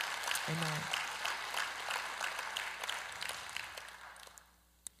 Amen.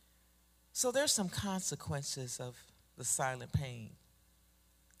 So there's some consequences of the silent pain.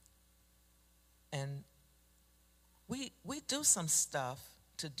 And we do some stuff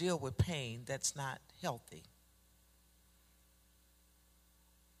to deal with pain that's not healthy.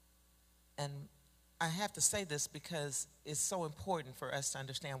 And I have to say this because it's so important for us to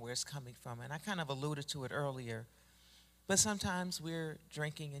understand where it's coming from. And I kind of alluded to it earlier. But sometimes we're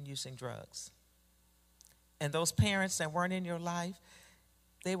drinking and using drugs. And those parents that weren't in your life,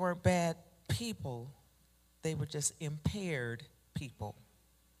 they weren't bad people. They were just impaired people.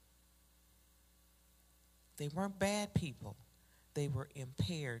 They weren't bad people. They were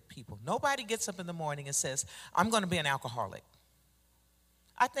impaired people. Nobody gets up in the morning and says, I'm going to be an alcoholic.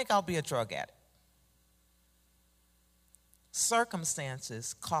 I think I'll be a drug addict.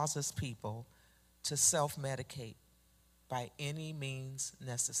 Circumstances causes people to self-medicate by any means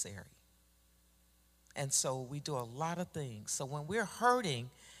necessary. And so we do a lot of things. So when we're hurting,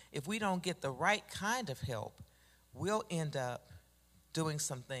 if we don't get the right kind of help, we'll end up doing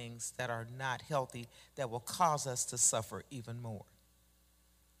some things that are not healthy that will cause us to suffer even more.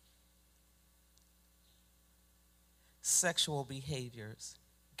 Sexual behaviors,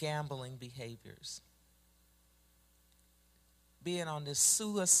 gambling behaviors, being on this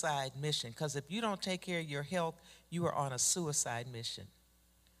suicide mission, because if you don't take care of your health, you are on a suicide mission.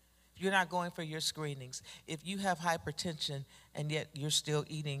 If you're not going for your screenings, if you have hypertension and yet you're still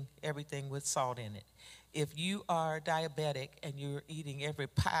eating everything with salt in it, if you are diabetic and you're eating every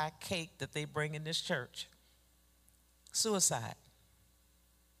pie, cake that they bring in this church, suicide.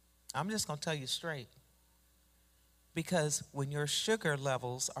 I'm just going to tell you straight. Because when your sugar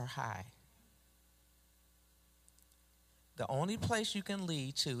levels are high, the only place you can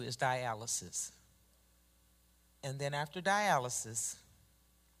lead to is dialysis. And then after dialysis,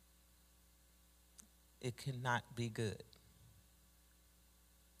 it cannot be good.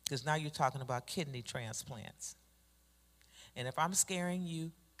 Because now you're talking about kidney transplants. And if I'm scaring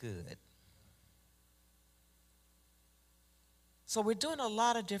you, good. So we're doing a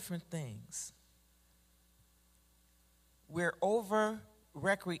lot of different things. We're over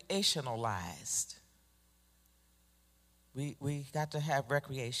recreationalized. We got to have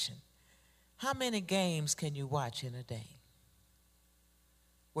recreation. How many games can you watch in a day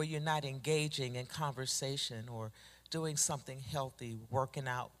where you're not engaging in conversation or doing something healthy, working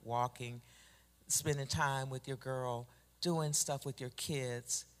out, walking, spending time with your girl, doing stuff with your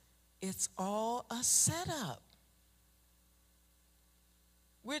kids? It's all a setup.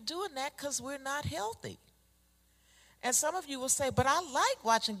 We're doing that because we're not healthy. And some of you will say, but I like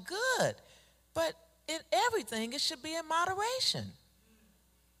watching good. But in everything, it should be in moderation.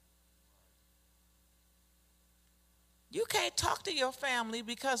 You can't talk to your family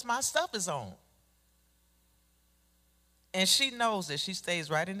because my stuff is on. And she knows it. She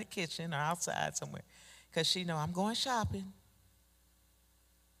stays right in the kitchen or outside somewhere because she knows I'm going shopping.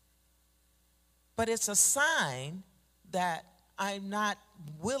 But it's a sign that I'm not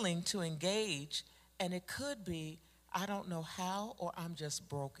willing to engage, and it could be I don't know how, or I'm just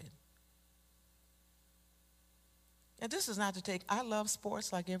broken. And this is not to take, I love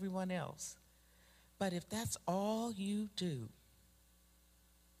sports like everyone else. But if that's all you do,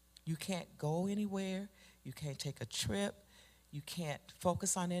 you can't go anywhere, you can't take a trip, you can't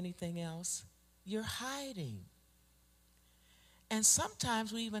focus on anything else, you're hiding. And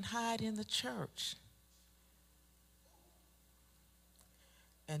sometimes we even hide in the church.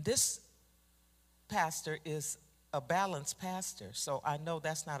 And this pastor is a balanced pastor, so I know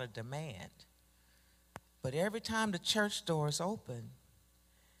that's not a demand. But every time the church doors open,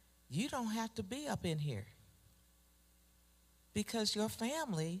 you don't have to be up in here because your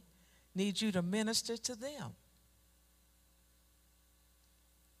family needs you to minister to them.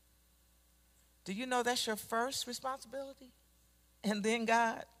 Do you know that's your first responsibility? And then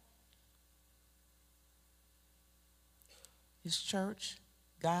God? His church,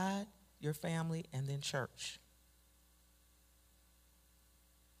 God, your family, and then church.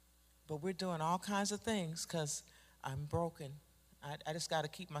 But we're doing all kinds of things because I'm broken. I just got to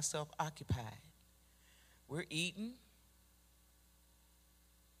keep myself occupied. We're eating.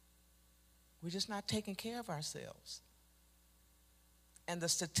 We're just not taking care of ourselves. And the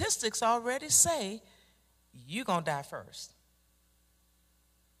statistics already say you're going to die first.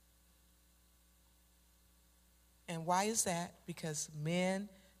 And why is that? Because men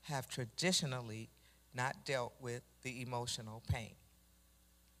have traditionally not dealt with the emotional pain.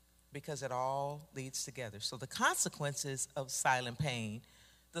 Because it all leads together. So the consequences of silent pain,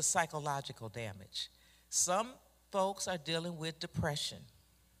 the psychological damage. Some folks are dealing with depression.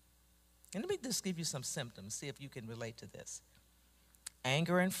 And let me just give you some symptoms, see if you can relate to this.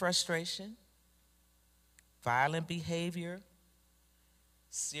 Anger and frustration, violent behavior,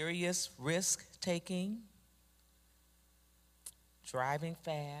 serious risk-taking, driving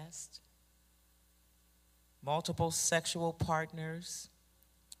fast, multiple sexual partners,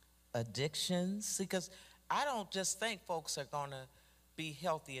 addictions. Because I don't just think folks are going to be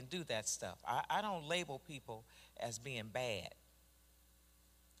healthy and do that stuff. I don't label people as being bad.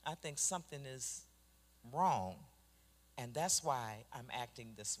 I think something is wrong, and that's why I'm acting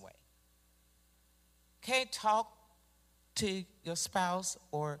this way. Can't talk to your spouse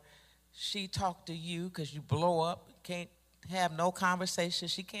or she talk to you because you blow up. Can't have no conversation.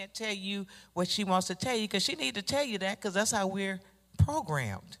 She can't tell you what she wants to tell you because she need to tell you that because that's how we're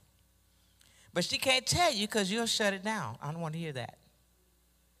programmed. But she can't tell you because you'll shut it down. I don't want to hear that.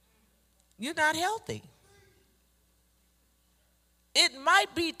 You're not healthy. It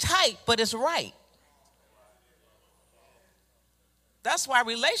might be tight, but it's right. That's why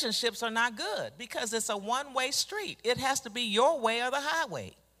relationships are not good, because it's a one-way street. It has to be your way or the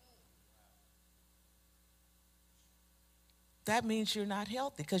highway. That means you're not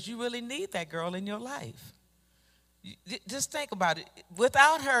healthy because you really need that girl in your life. Just think about it.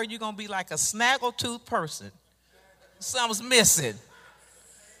 Without her, you're going to be like a snaggletooth person. Something's missing.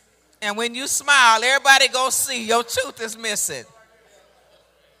 And when you smile, everybody go see your tooth is missing.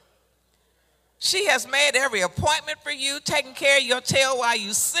 She has made every appointment for you, taking care of your tail while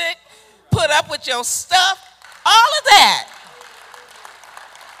you sick, put up with your stuff, all of that.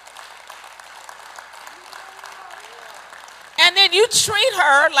 And then you treat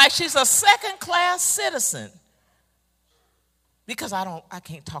her like she's a second-class citizen. because I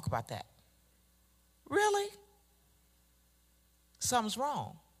can't talk about that. Really? Something's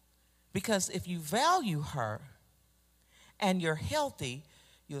wrong. Because if you value her and you're healthy,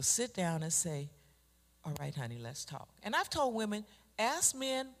 you'll sit down and say, all right, honey, let's talk. And I've told women, ask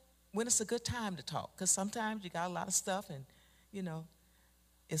men when it's a good time to talk, because sometimes you got a lot of stuff and,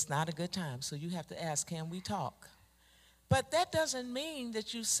 it's not a good time. So you have to ask, can we talk? But that doesn't mean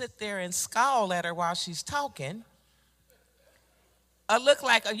that you sit there and scowl at her while she's talking or look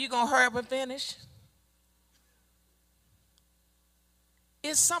like, are you going to hurry up and finish?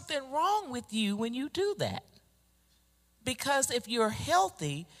 Is something wrong with you when you do that? Because if you're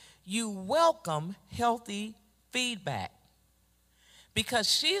healthy, you welcome healthy feedback. Because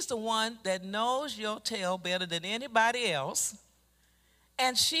she's the one that knows your tail better than anybody else,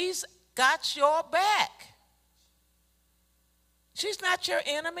 and she's got your back. She's not your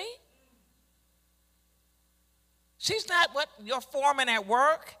enemy. She's not your foreman at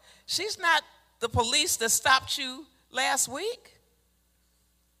work. She's not the police that stopped you last week.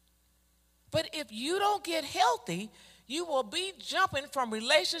 But if you don't get healthy, you will be jumping from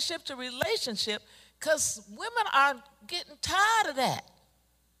relationship to relationship, because women are getting tired of that.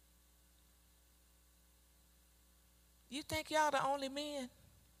 You think y'all the only men?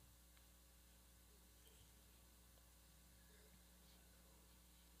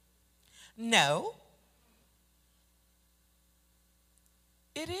 No.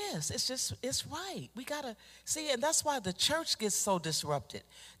 It is. It's right. We got to see, and that's why the church gets so disrupted.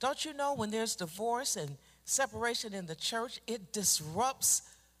 Don't you know when there's divorce and separation in the church, it disrupts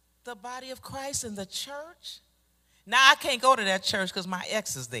the body of Christ in the church? Now, I can't go to that church because my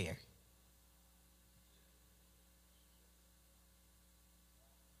ex is there.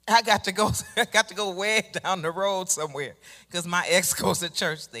 I got to go way down the road somewhere because my ex goes to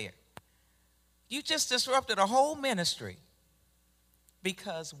church there. You just disrupted a whole ministry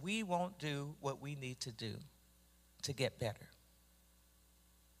because we won't do what we need to do to get better.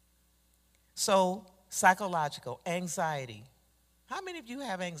 So, psychological, anxiety. How many of you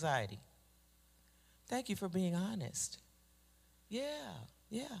have anxiety? Thank you for being honest. Yeah.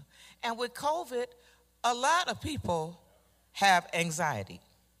 And with COVID, a lot of people have anxiety.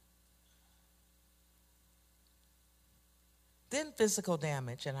 Then physical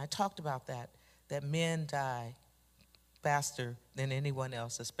damage, and I talked about that men die faster than anyone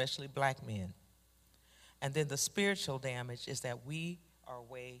else, especially black men. And then the spiritual damage is that we are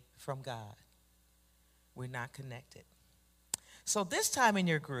away from God. We're not connected. So this time in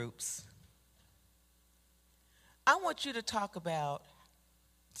your groups, I want you to talk about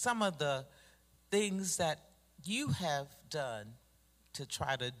some of the things that you have done to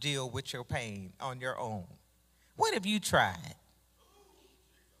try to deal with your pain on your own. What have you tried?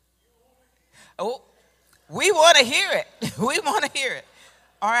 Oh, we want to hear it. We want to hear it.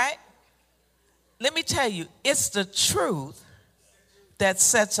 All right? Let me tell you, it's the truth that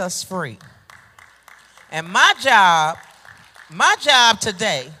sets us free. And my job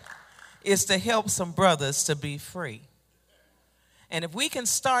today is to help some brothers to be free. And if we can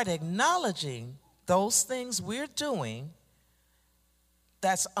start acknowledging those things we're doing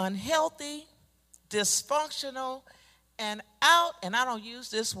that's unhealthy, dysfunctional, and I don't use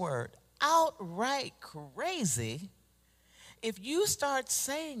this word, outright crazy, if you start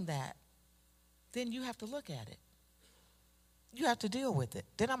saying that, then you have to look at it. You have to deal with it.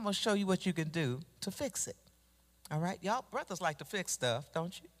 Then I'm going to show you what you can do to fix it. All right? Y'all brothers like to fix stuff,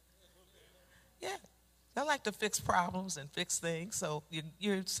 don't you? Yeah. They like to fix problems and fix things, so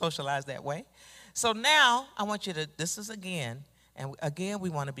you're socialized that way. So now I want you to, this is again, and again we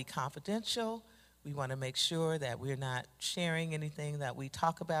want to be confidential. We want to make sure that we're not sharing anything that we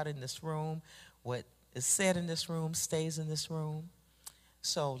talk about in this room. What is said in this room stays in this room.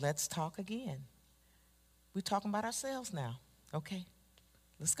 So let's talk again. We're talking about ourselves now. Okay,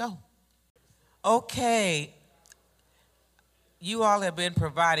 let's go. Okay, you all have been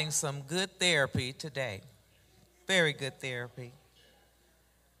providing some good therapy today. Very good therapy.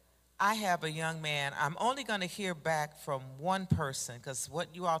 I have a young man. I'm only going to hear back from one person because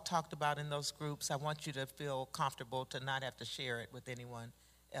what you all talked about in those groups, I want you to feel comfortable to not have to share it with anyone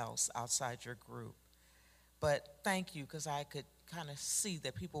else outside your group. But thank you, because I could kind of see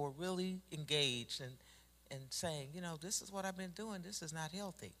that people were really engaged and saying, this is what I've been doing. This is not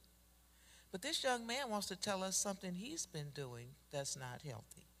healthy. But this young man wants to tell us something he's been doing that's not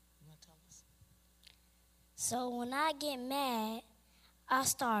healthy. You want to tell us? So when I get mad, I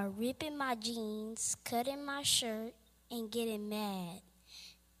start ripping my jeans, cutting my shirt, and getting mad.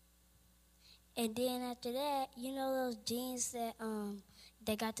 And then after that, those jeans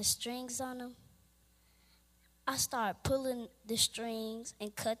that got the strings on them? I started pulling the strings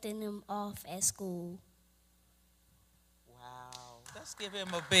and cutting them off at school. Wow. Let's give him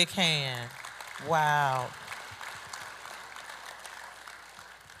a big hand. Wow.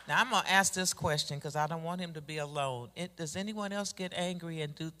 Now, I'm going to ask this question because I don't want him to be alone. Does anyone else get angry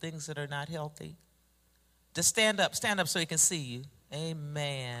and do things that are not healthy? Just stand up so he can see you.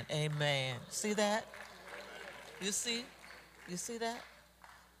 Amen. Amen. See that? You see? You see that?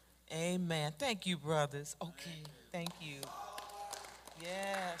 Amen. Thank you, brothers. Okay. Thank you.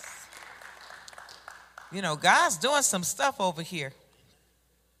 Yes. You know, God's doing some stuff over here.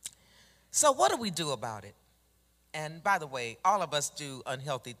 So what do we do about it? And by the way, all of us do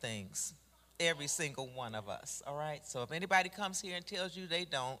unhealthy things. Every single one of us, all right? So if anybody comes here and tells you they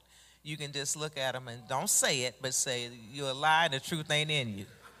don't, you can just look at them and don't say it, but say, you're a lie and the truth ain't in you.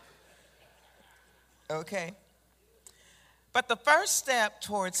 Okay? But the first step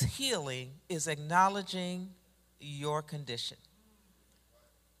towards healing is acknowledging your condition.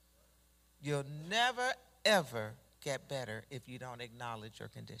 You'll never, ever get better if you don't acknowledge your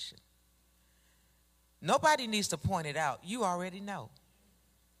condition. Nobody needs to point it out. You already know.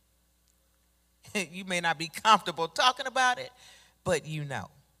 You may not be comfortable talking about it, but you know.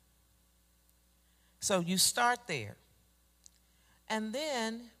 So you start there. And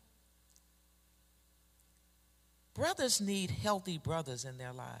then brothers need healthy brothers in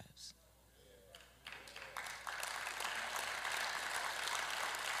their lives.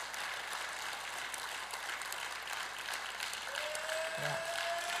 Yeah.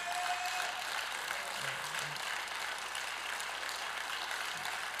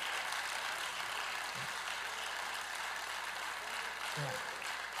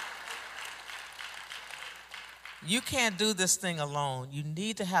 You can't do this thing alone. You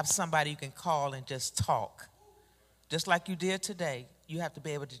need to have somebody you can call and just talk. Just like you did today, you have to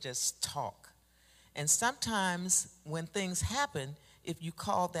be able to just talk. And sometimes when things happen, if you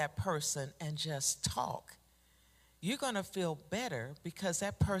call that person and just talk, you're going to feel better because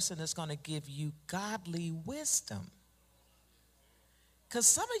that person is going to give you godly wisdom. Because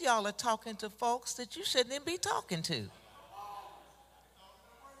some of y'all are talking to folks that you shouldn't even be talking to.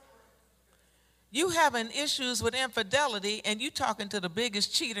 You having issues with infidelity and you talking to the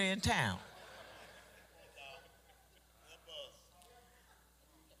biggest cheater in town.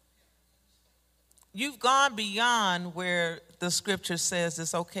 You've gone beyond where the scripture says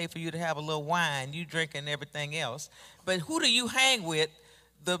it's okay for you to have a little wine, you drinking everything else. But who do you hang with?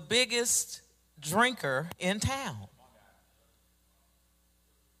 The biggest drinker in town.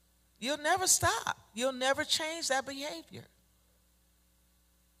 You'll never stop. You'll never change that behavior.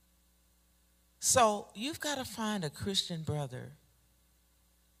 So you've got to find a Christian brother.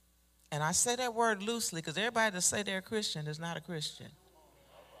 And I say that word loosely because everybody that say they're a Christian is not a Christian.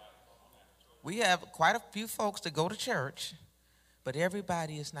 We have quite a few folks that go to church, but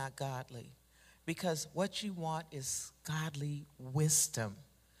everybody is not godly. Because what you want is godly wisdom.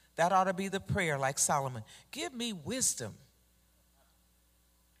 That ought to be the prayer like Solomon. Give me wisdom.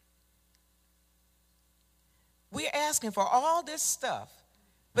 We're asking for all this stuff,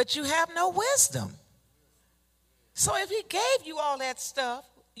 but you have no wisdom. So if he gave you all that stuff,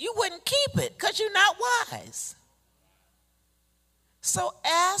 you wouldn't keep it because you're not wise. So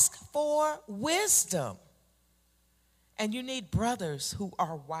ask for wisdom. And you need brothers who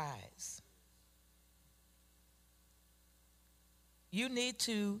are wise. You need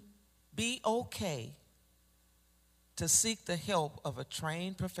to be okay to seek the help of a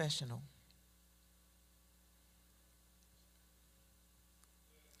trained professional.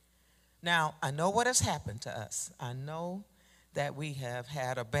 Now, I know what has happened to us. I know that we have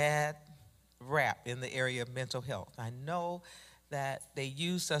had a bad rap in the area of mental health. I know that they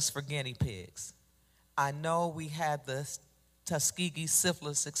used us for guinea pigs. I know we had the Tuskegee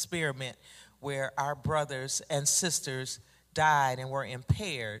syphilis experiment where our brothers and sisters died and were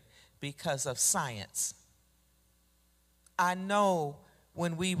impaired because of science. I know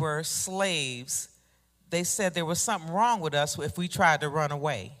when we were slaves, they said there was something wrong with us if we tried to run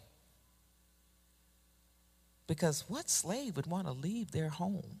away. Because what slave would want to leave their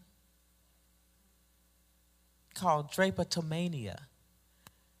home? Called drapetomania.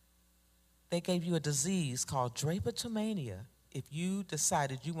 They gave you a disease called drapetomania if you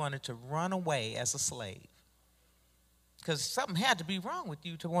decided you wanted to run away as a slave. Because something had to be wrong with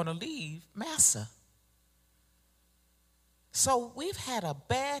you to want to leave massa. So we've had a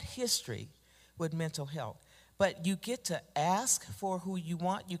bad history with mental health. But you get to ask for who you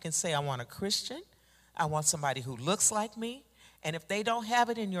want. You can say, I want a Christian. I want somebody who looks like me. And if they don't have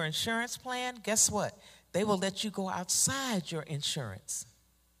it in your insurance plan, guess what? They will let you go outside your insurance.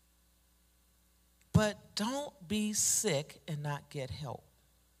 But don't be sick and not get help.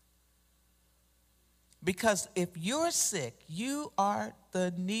 Because if you're sick, you are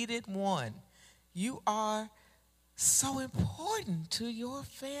the needed one. You are so important to your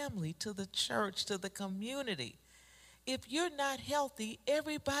family, to the church, to the community. If you're not healthy,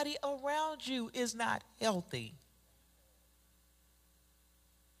 everybody around you is not healthy.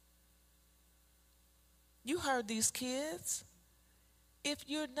 You heard these kids. If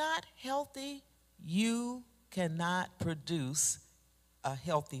you're not healthy, you cannot produce a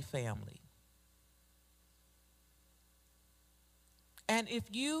healthy family. And if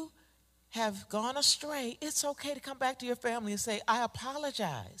you have gone astray, it's okay to come back to your family and say, I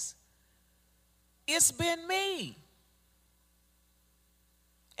apologize. It's been me.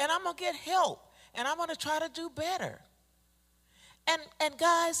 And I'm going to get help. And I'm going to try to do better. And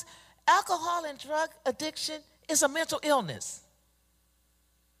guys, alcohol and drug addiction is a mental illness.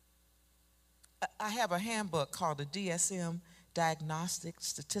 I have a handbook called the DSM Diagnostic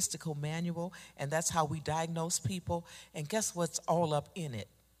Statistical Manual, and that's how we diagnose people. And guess what's all up in it?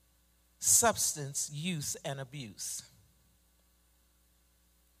 Substance use and abuse.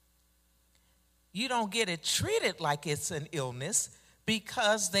 You don't get it treated like it's an illness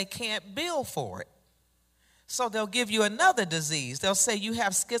because they can't bill for it. So they'll give you another disease. They'll say you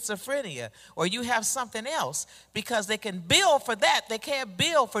have schizophrenia or you have something else because they can bill for that. They can't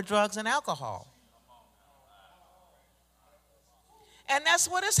bill for drugs and alcohol. And that's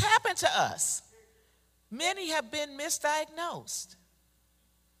what has happened to us. Many have been misdiagnosed.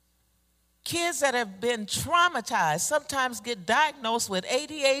 Kids that have been traumatized sometimes get diagnosed with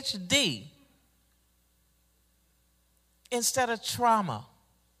ADHD instead of trauma.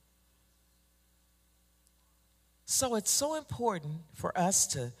 So it's so important for us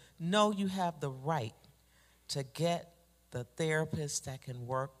to know you have the right to get the therapist that can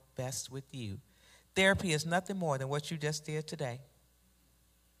work best with you. Therapy is nothing more than what you just did today.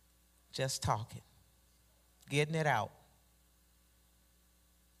 Just talking, getting it out.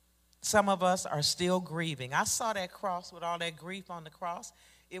 Some of us are still grieving. I saw that cross with all that grief on the cross.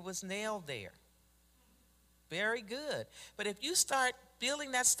 It was nailed there. Very good. But if you start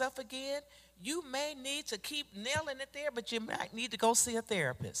feeling that stuff again, you may need to keep nailing it there, but you might need to go see a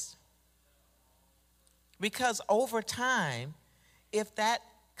therapist. Because over time, if that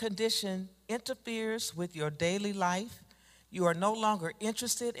condition interferes with your daily life, you are no longer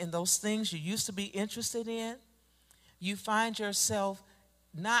interested in those things you used to be interested in, you find yourself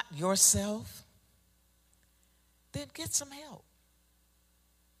not yourself, then get some help.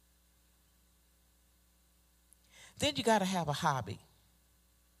 Then you got to have a hobby.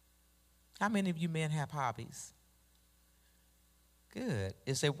 How many of you men have hobbies? Good.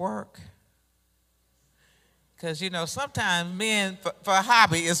 Is it work? Because, sometimes men, for a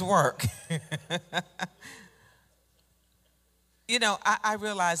hobby, is work. I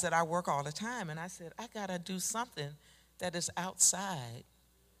realize that I work all the time, and I said, I got to do something that is outside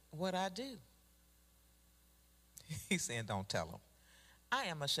what I do. He's saying, don't tell him. I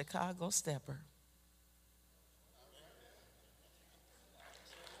am a Chicago stepper.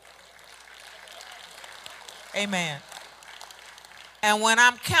 Amen. And when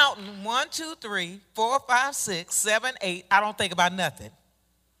I'm counting 1, 2, 3, 4, 5, 6, 7, 8, I don't think about nothing.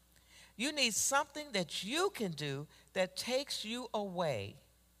 You need something that you can do that takes you away.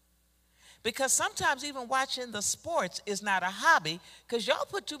 Because sometimes even watching the sports is not a hobby because y'all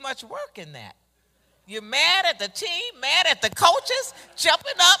put too much work in that. You're mad at the team, mad at the coaches,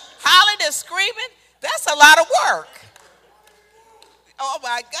 jumping up, hollering and screaming. That's a lot of work. Oh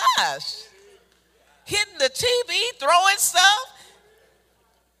my gosh. Hitting the TV, throwing stuff.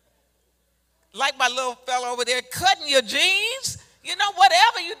 Like my little fellow over there, cutting your jeans.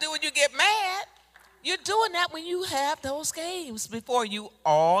 Whatever you do when you get mad, you're doing that when you have those games before you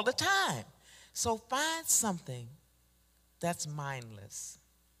all the time. So find something that's mindless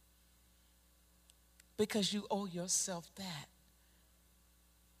because you owe yourself that.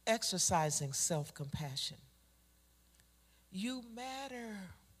 Exercising self-compassion. You matter.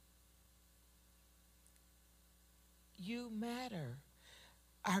 You matter.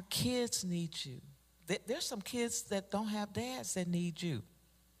 Our kids need you. There's some kids that don't have dads that need you.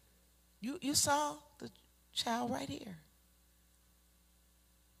 You saw the child right here.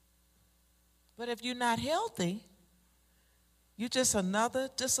 But if you're not healthy, you're just another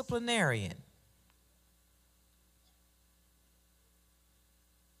disciplinarian.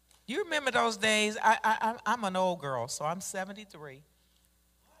 You remember those days? I'm an old girl, so I'm 73.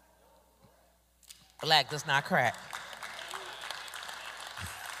 Black does not crack.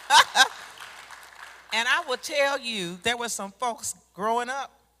 And I will tell you, there were some folks growing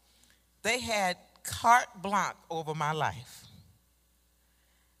up, they had carte blanche over my life.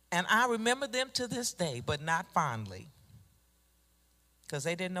 And I remember them to this day, but not fondly, because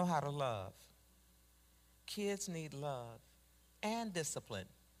they didn't know how to love. Kids need love and discipline.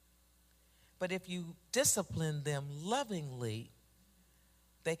 But if you discipline them lovingly,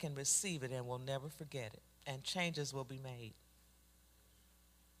 they can receive it and will never forget it, and changes will be made.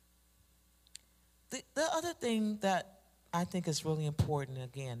 The other thing that I think is really important,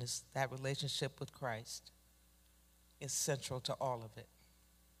 again, is that relationship with Christ is central to all of it.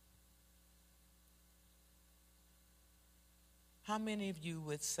 How many of you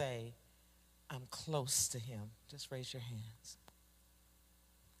would say, I'm close to him? Just raise your hands.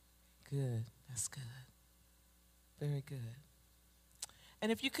 Good. That's good. Very good.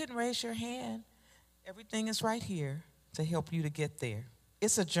 And if you couldn't raise your hand, everything is right here to help you to get there.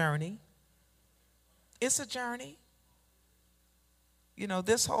 It's a journey. It's a journey. You know,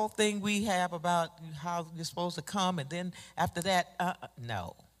 this whole thing we have about how you're supposed to come and then after that,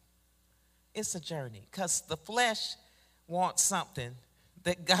 no. It's a journey because the flesh wants something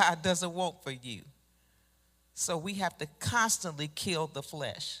that God doesn't want for you. So we have to constantly kill the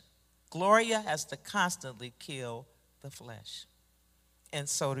flesh. Gloria has to constantly kill the flesh. And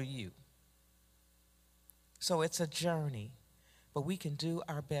so do you. So it's a journey, but we can do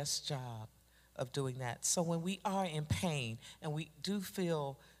our best job of doing that. So when we are in pain and we do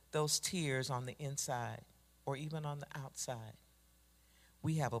feel those tears on the inside or even on the outside,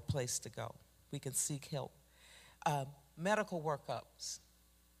 we have a place to go. We can seek help. Medical workups.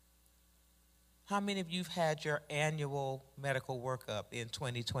 How many of you have had your annual medical workup in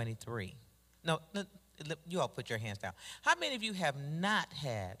 2023? No, you all put your hands down. How many of you have not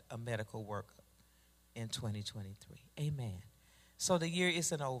had a medical workup in 2023? Amen. So the year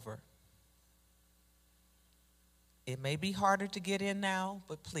isn't over. It may be harder to get in now,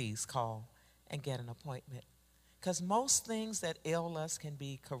 but please call and get an appointment. Because most things that ail us can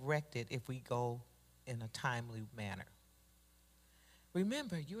be corrected if we go in a timely manner.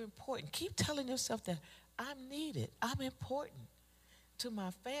 Remember, you're important. Keep telling yourself that I'm needed. I'm important to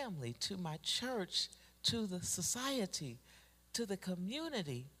my family, to my church, to the society, to the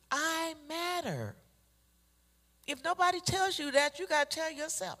community. I matter. If nobody tells you that, you got to tell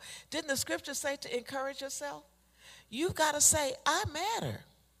yourself. Didn't the scripture say to encourage yourself? You've got to say, I matter.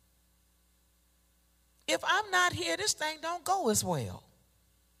 If I'm not here, this thing don't go as well.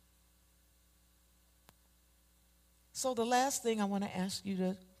 So the last thing I want to ask you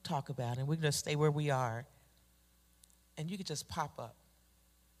to talk about, and we're going to stay where we are, and you can just pop up.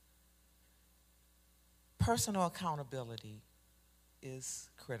 Personal accountability is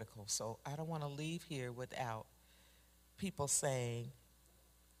critical. So I don't want to leave here without people saying,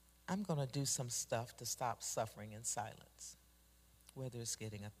 I'm going to do some stuff to stop suffering in silence. Whether it's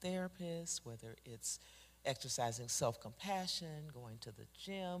getting a therapist, whether it's exercising self-compassion, going to the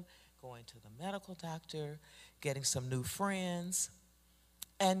gym, going to the medical doctor, getting some new friends.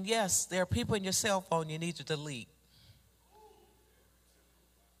 And yes, there are people in your cell phone you need to delete.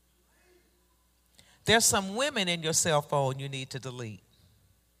 There's some women in your cell phone you need to delete.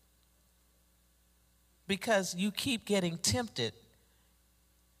 Because you keep getting tempted,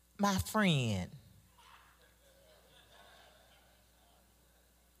 my friend.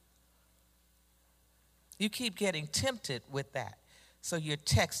 You keep getting tempted with that. So you're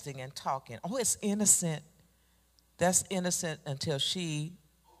texting and talking. Oh, it's innocent. That's innocent until she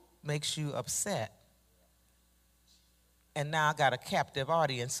makes you upset. And now I got a captive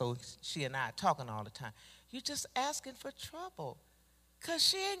audience, so she and I are talking all the time. You're just asking for trouble. Because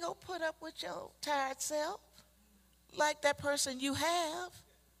she ain't going to put up with your tired self like that person you have.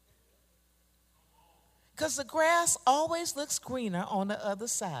 Because the grass always looks greener on the other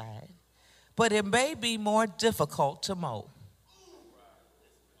side. But it may be more difficult to mow.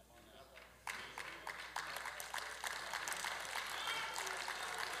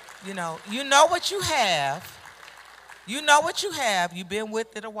 You know what you have. You know what you have. You've been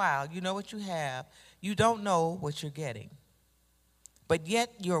with it a while. You know what you have. You don't know what you're getting. But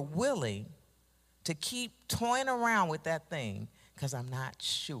yet you're willing to keep toying around with that thing because I'm not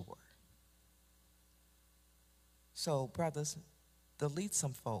sure. So, brothers, delete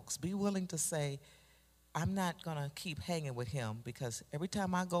some folks. Be willing to say, I'm not going to keep hanging with him because every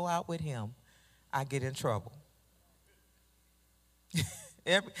time I go out with him, I get in trouble.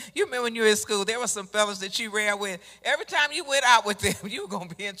 You remember when you were in school, there were some fellas that you ran with. Every time you went out with them, you were going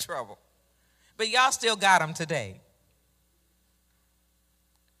to be in trouble. But y'all still got them today.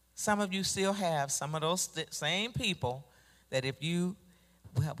 Some of you still have some of those same people that if you,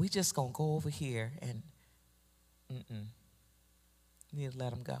 well, we just going to go over here and, you need to let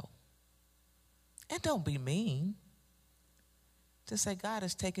them go. And don't be mean. Just say, God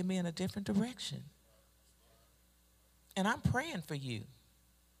is taking me in a different direction. And I'm praying for you.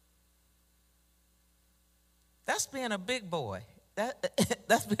 That's being a big boy.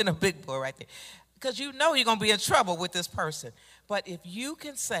 That's being a big boy right there. Because you know you're going to be in trouble with this person. But if you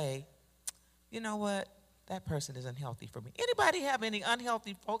can say, you know what, that person isn't healthy for me. Anybody have any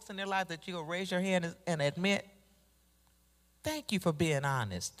unhealthy folks in their life that you'll raise your hand and admit? Thank you for being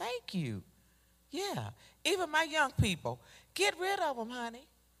honest. Thank you. Yeah. Even my young people, get rid of them, honey.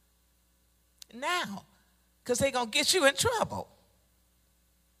 Now. Because they're going to get you in trouble.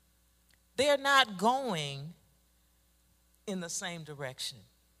 They're not going in the same direction.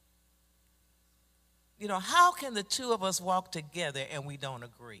 You know, how can the two of us walk together and we don't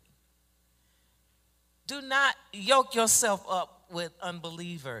agree? Do not yoke yourself up with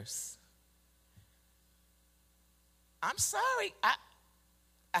unbelievers. I'm sorry.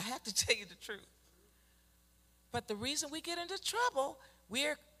 I have to tell you the truth. But the reason we get into trouble,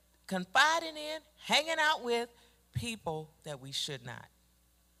 we're confiding in, hanging out with people that we should not.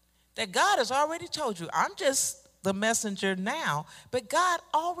 That God has already told you. I'm just the messenger now, but God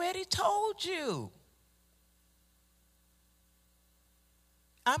already told you.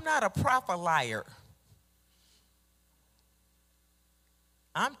 I'm not a prophet liar.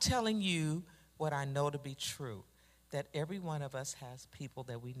 I'm telling you what I know to be true, that every one of us has people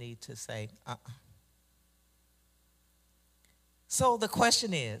that we need to say, So the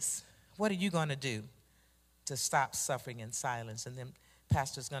question is, what are you going to do to stop suffering in silence? And then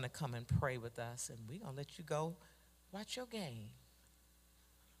Pastor's going to come and pray with us, and we're going to let you go watch your game.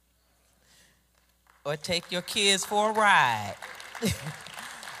 Or take your kids for a ride.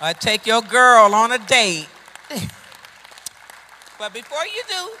 Or take your girl on a date. But before you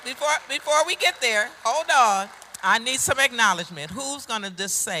do, before we get there, hold on. I need some acknowledgement. Who's going to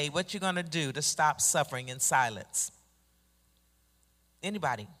just say what you're going to do to stop suffering in silence?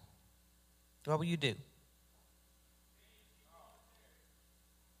 Anybody? What will you do?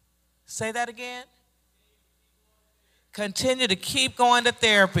 Say that again. Continue to keep going to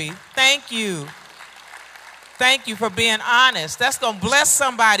therapy. Thank you. Thank you for being honest. That's going to bless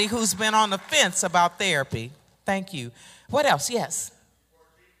somebody who's been on the fence about therapy. Thank you. What else? Yes.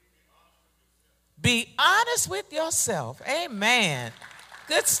 Be honest with yourself. Amen.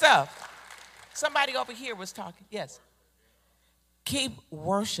 Good stuff. Somebody over here was talking. Yes. Keep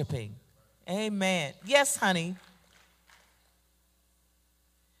worshiping. Amen. Yes, honey.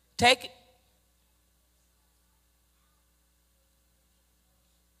 Take it.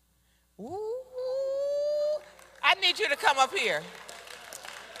 Ooh. I need you to come up here.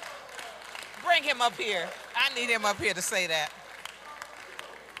 Bring him up here. I need him up here to say that.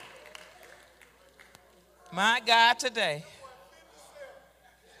 My God, today.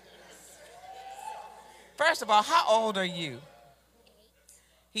 First of all, how old are you?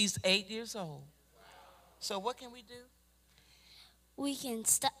 He's 8 years old. So what can we do? We can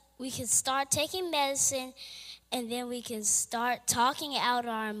start taking medicine, and then we can start talking out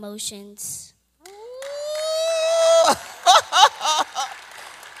our emotions.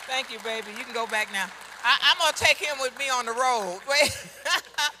 Thank you, baby. You can go back now. I'm going to take him with me on the road. Wait.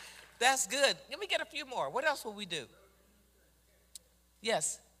 That's good. Let me get a few more. What else will we do?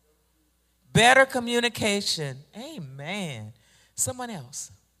 Yes. Better communication. Amen. Someone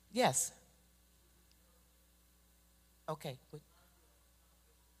else. Yes. Okay.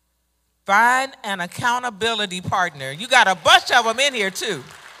 Find an accountability partner. You got a bunch of them in here too.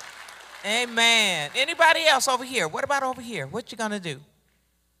 Amen. Anybody else over here? What about over here? What you gonna do?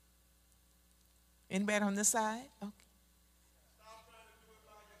 Anybody on this side? Okay.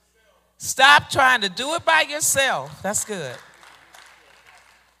 Stop trying to do it by yourself. That's good.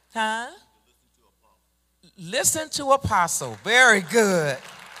 Huh? Listen to Apostle. Very good.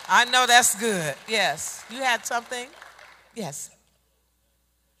 I know that's good. Yes. You had something? Yes.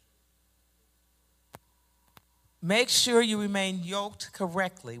 Make sure you remain yoked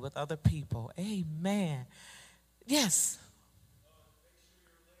correctly with other people. Amen. Yes.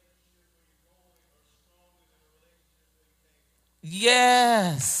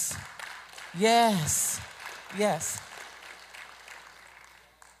 Yes. Yes. Yes.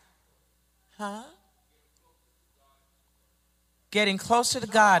 Huh? Getting closer to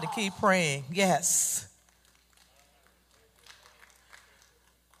God to keep praying. Yes.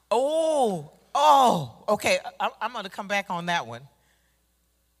 Okay. I'm going to come back on that one.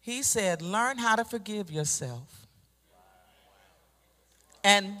 He said, learn how to forgive yourself.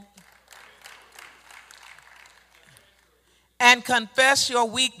 And confess your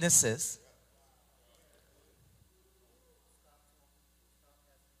weaknesses.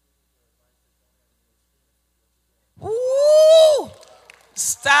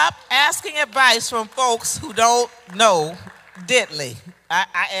 Stop asking advice from folks who don't know diddly. I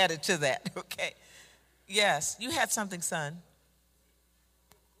added to that, okay? Yes, you had something, son.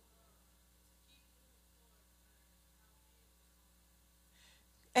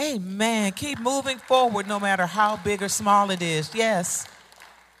 Amen. Keep moving forward no matter how big or small it is. Yes.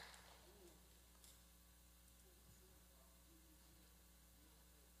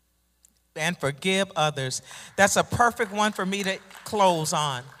 And forgive others. That's a perfect one for me to close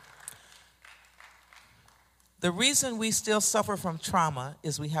on. The reason we still suffer from trauma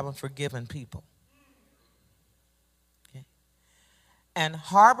is we haven't forgiven people. Okay? And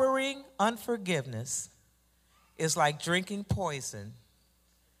harboring unforgiveness is like drinking poison,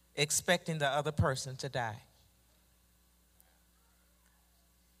 expecting the other person to die.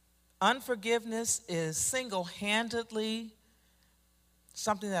 Unforgiveness is single-handedly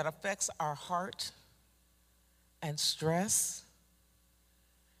something that affects our heart and stress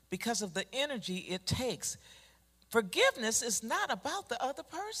because of the energy it takes. Forgiveness is not about the other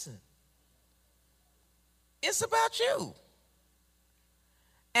person. It's about you.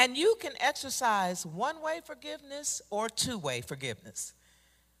 And you can exercise one-way forgiveness or two-way forgiveness.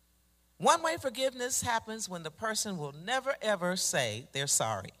 One-way forgiveness happens when the person will never, ever say they're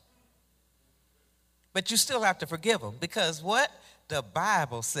sorry. But you still have to forgive them because what? The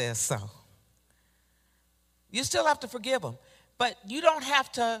Bible says so. You still have to forgive them, but you don't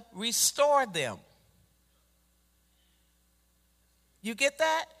have to restore them. You get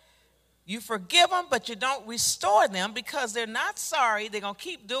that? You forgive them, but you don't restore them because they're not sorry. They're going to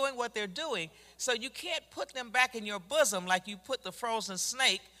keep doing what they're doing. So you can't put them back in your bosom like you put the frozen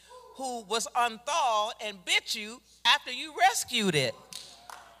snake who was unthawed and bit you after you rescued it.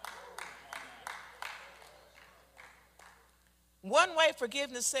 One-way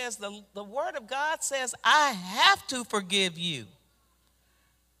forgiveness says, the Word of God says, I have to forgive you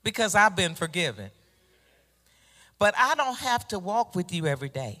because I've been forgiven. But I don't have to walk with you every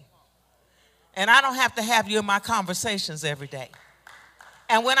day. And I don't have to have you in my conversations every day.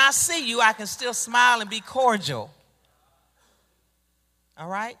 And when I see you, I can still smile and be cordial. All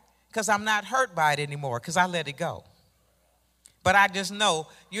right? Because I'm not hurt by it anymore because I let it go. But I just know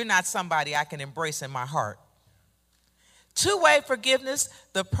you're not somebody I can embrace in my heart. Two-way forgiveness,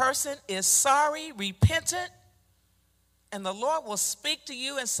 the person is sorry, repentant, and the Lord will speak to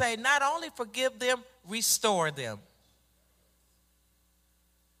you and say, not only forgive them, restore them.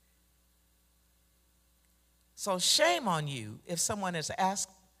 So shame on you if someone has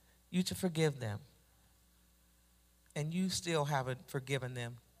asked you to forgive them and you still haven't forgiven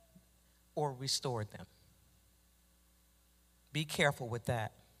them or restored them. Be careful with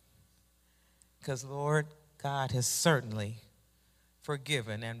that because Lord God has certainly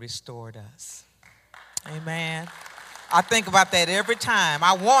forgiven and restored us. Amen. I think about that every time.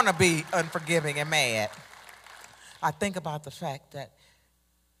 I want to be unforgiving and mad. I think about the fact that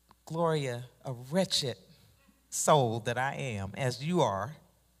Gloria, a wretched soul that I am, as you are,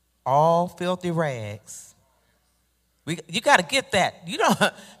 all filthy rags. You got to get that. If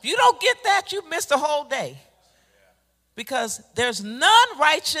you don't get that, you missed the whole day. Because there's none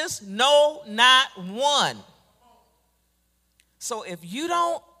righteous, no, not one. So if you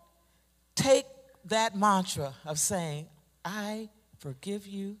don't take that mantra of saying, I forgive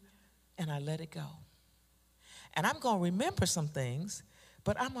you and I let it go. And I'm going to remember some things,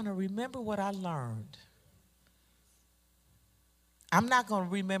 but I'm going to remember what I learned. I'm not going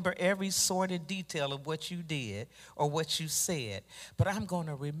to remember every sordid detail of what you did or what you said, but I'm going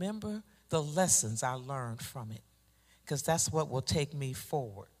to remember the lessons I learned from it because that's what will take me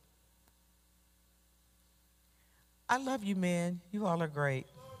forward. I love you, men. You all are great.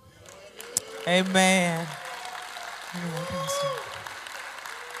 Amen. Amen, Pastor.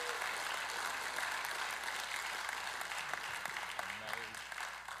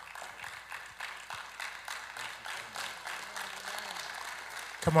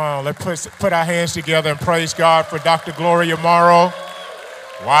 Come on, let's put our hands together and praise God for Dr. Gloria Morrow.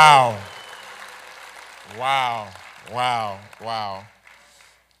 Wow. Wow. Wow. Wow.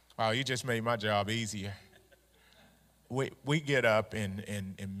 Wow, you just made my job easier. We get up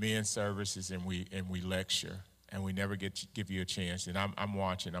in men's services and we lecture, and we never give you a chance. And I'm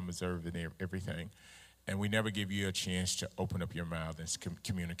watching, I'm observing everything, and we never give you a chance to open up your mouth and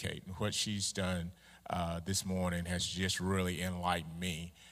communicate. And what she's done this morning has just really enlightened me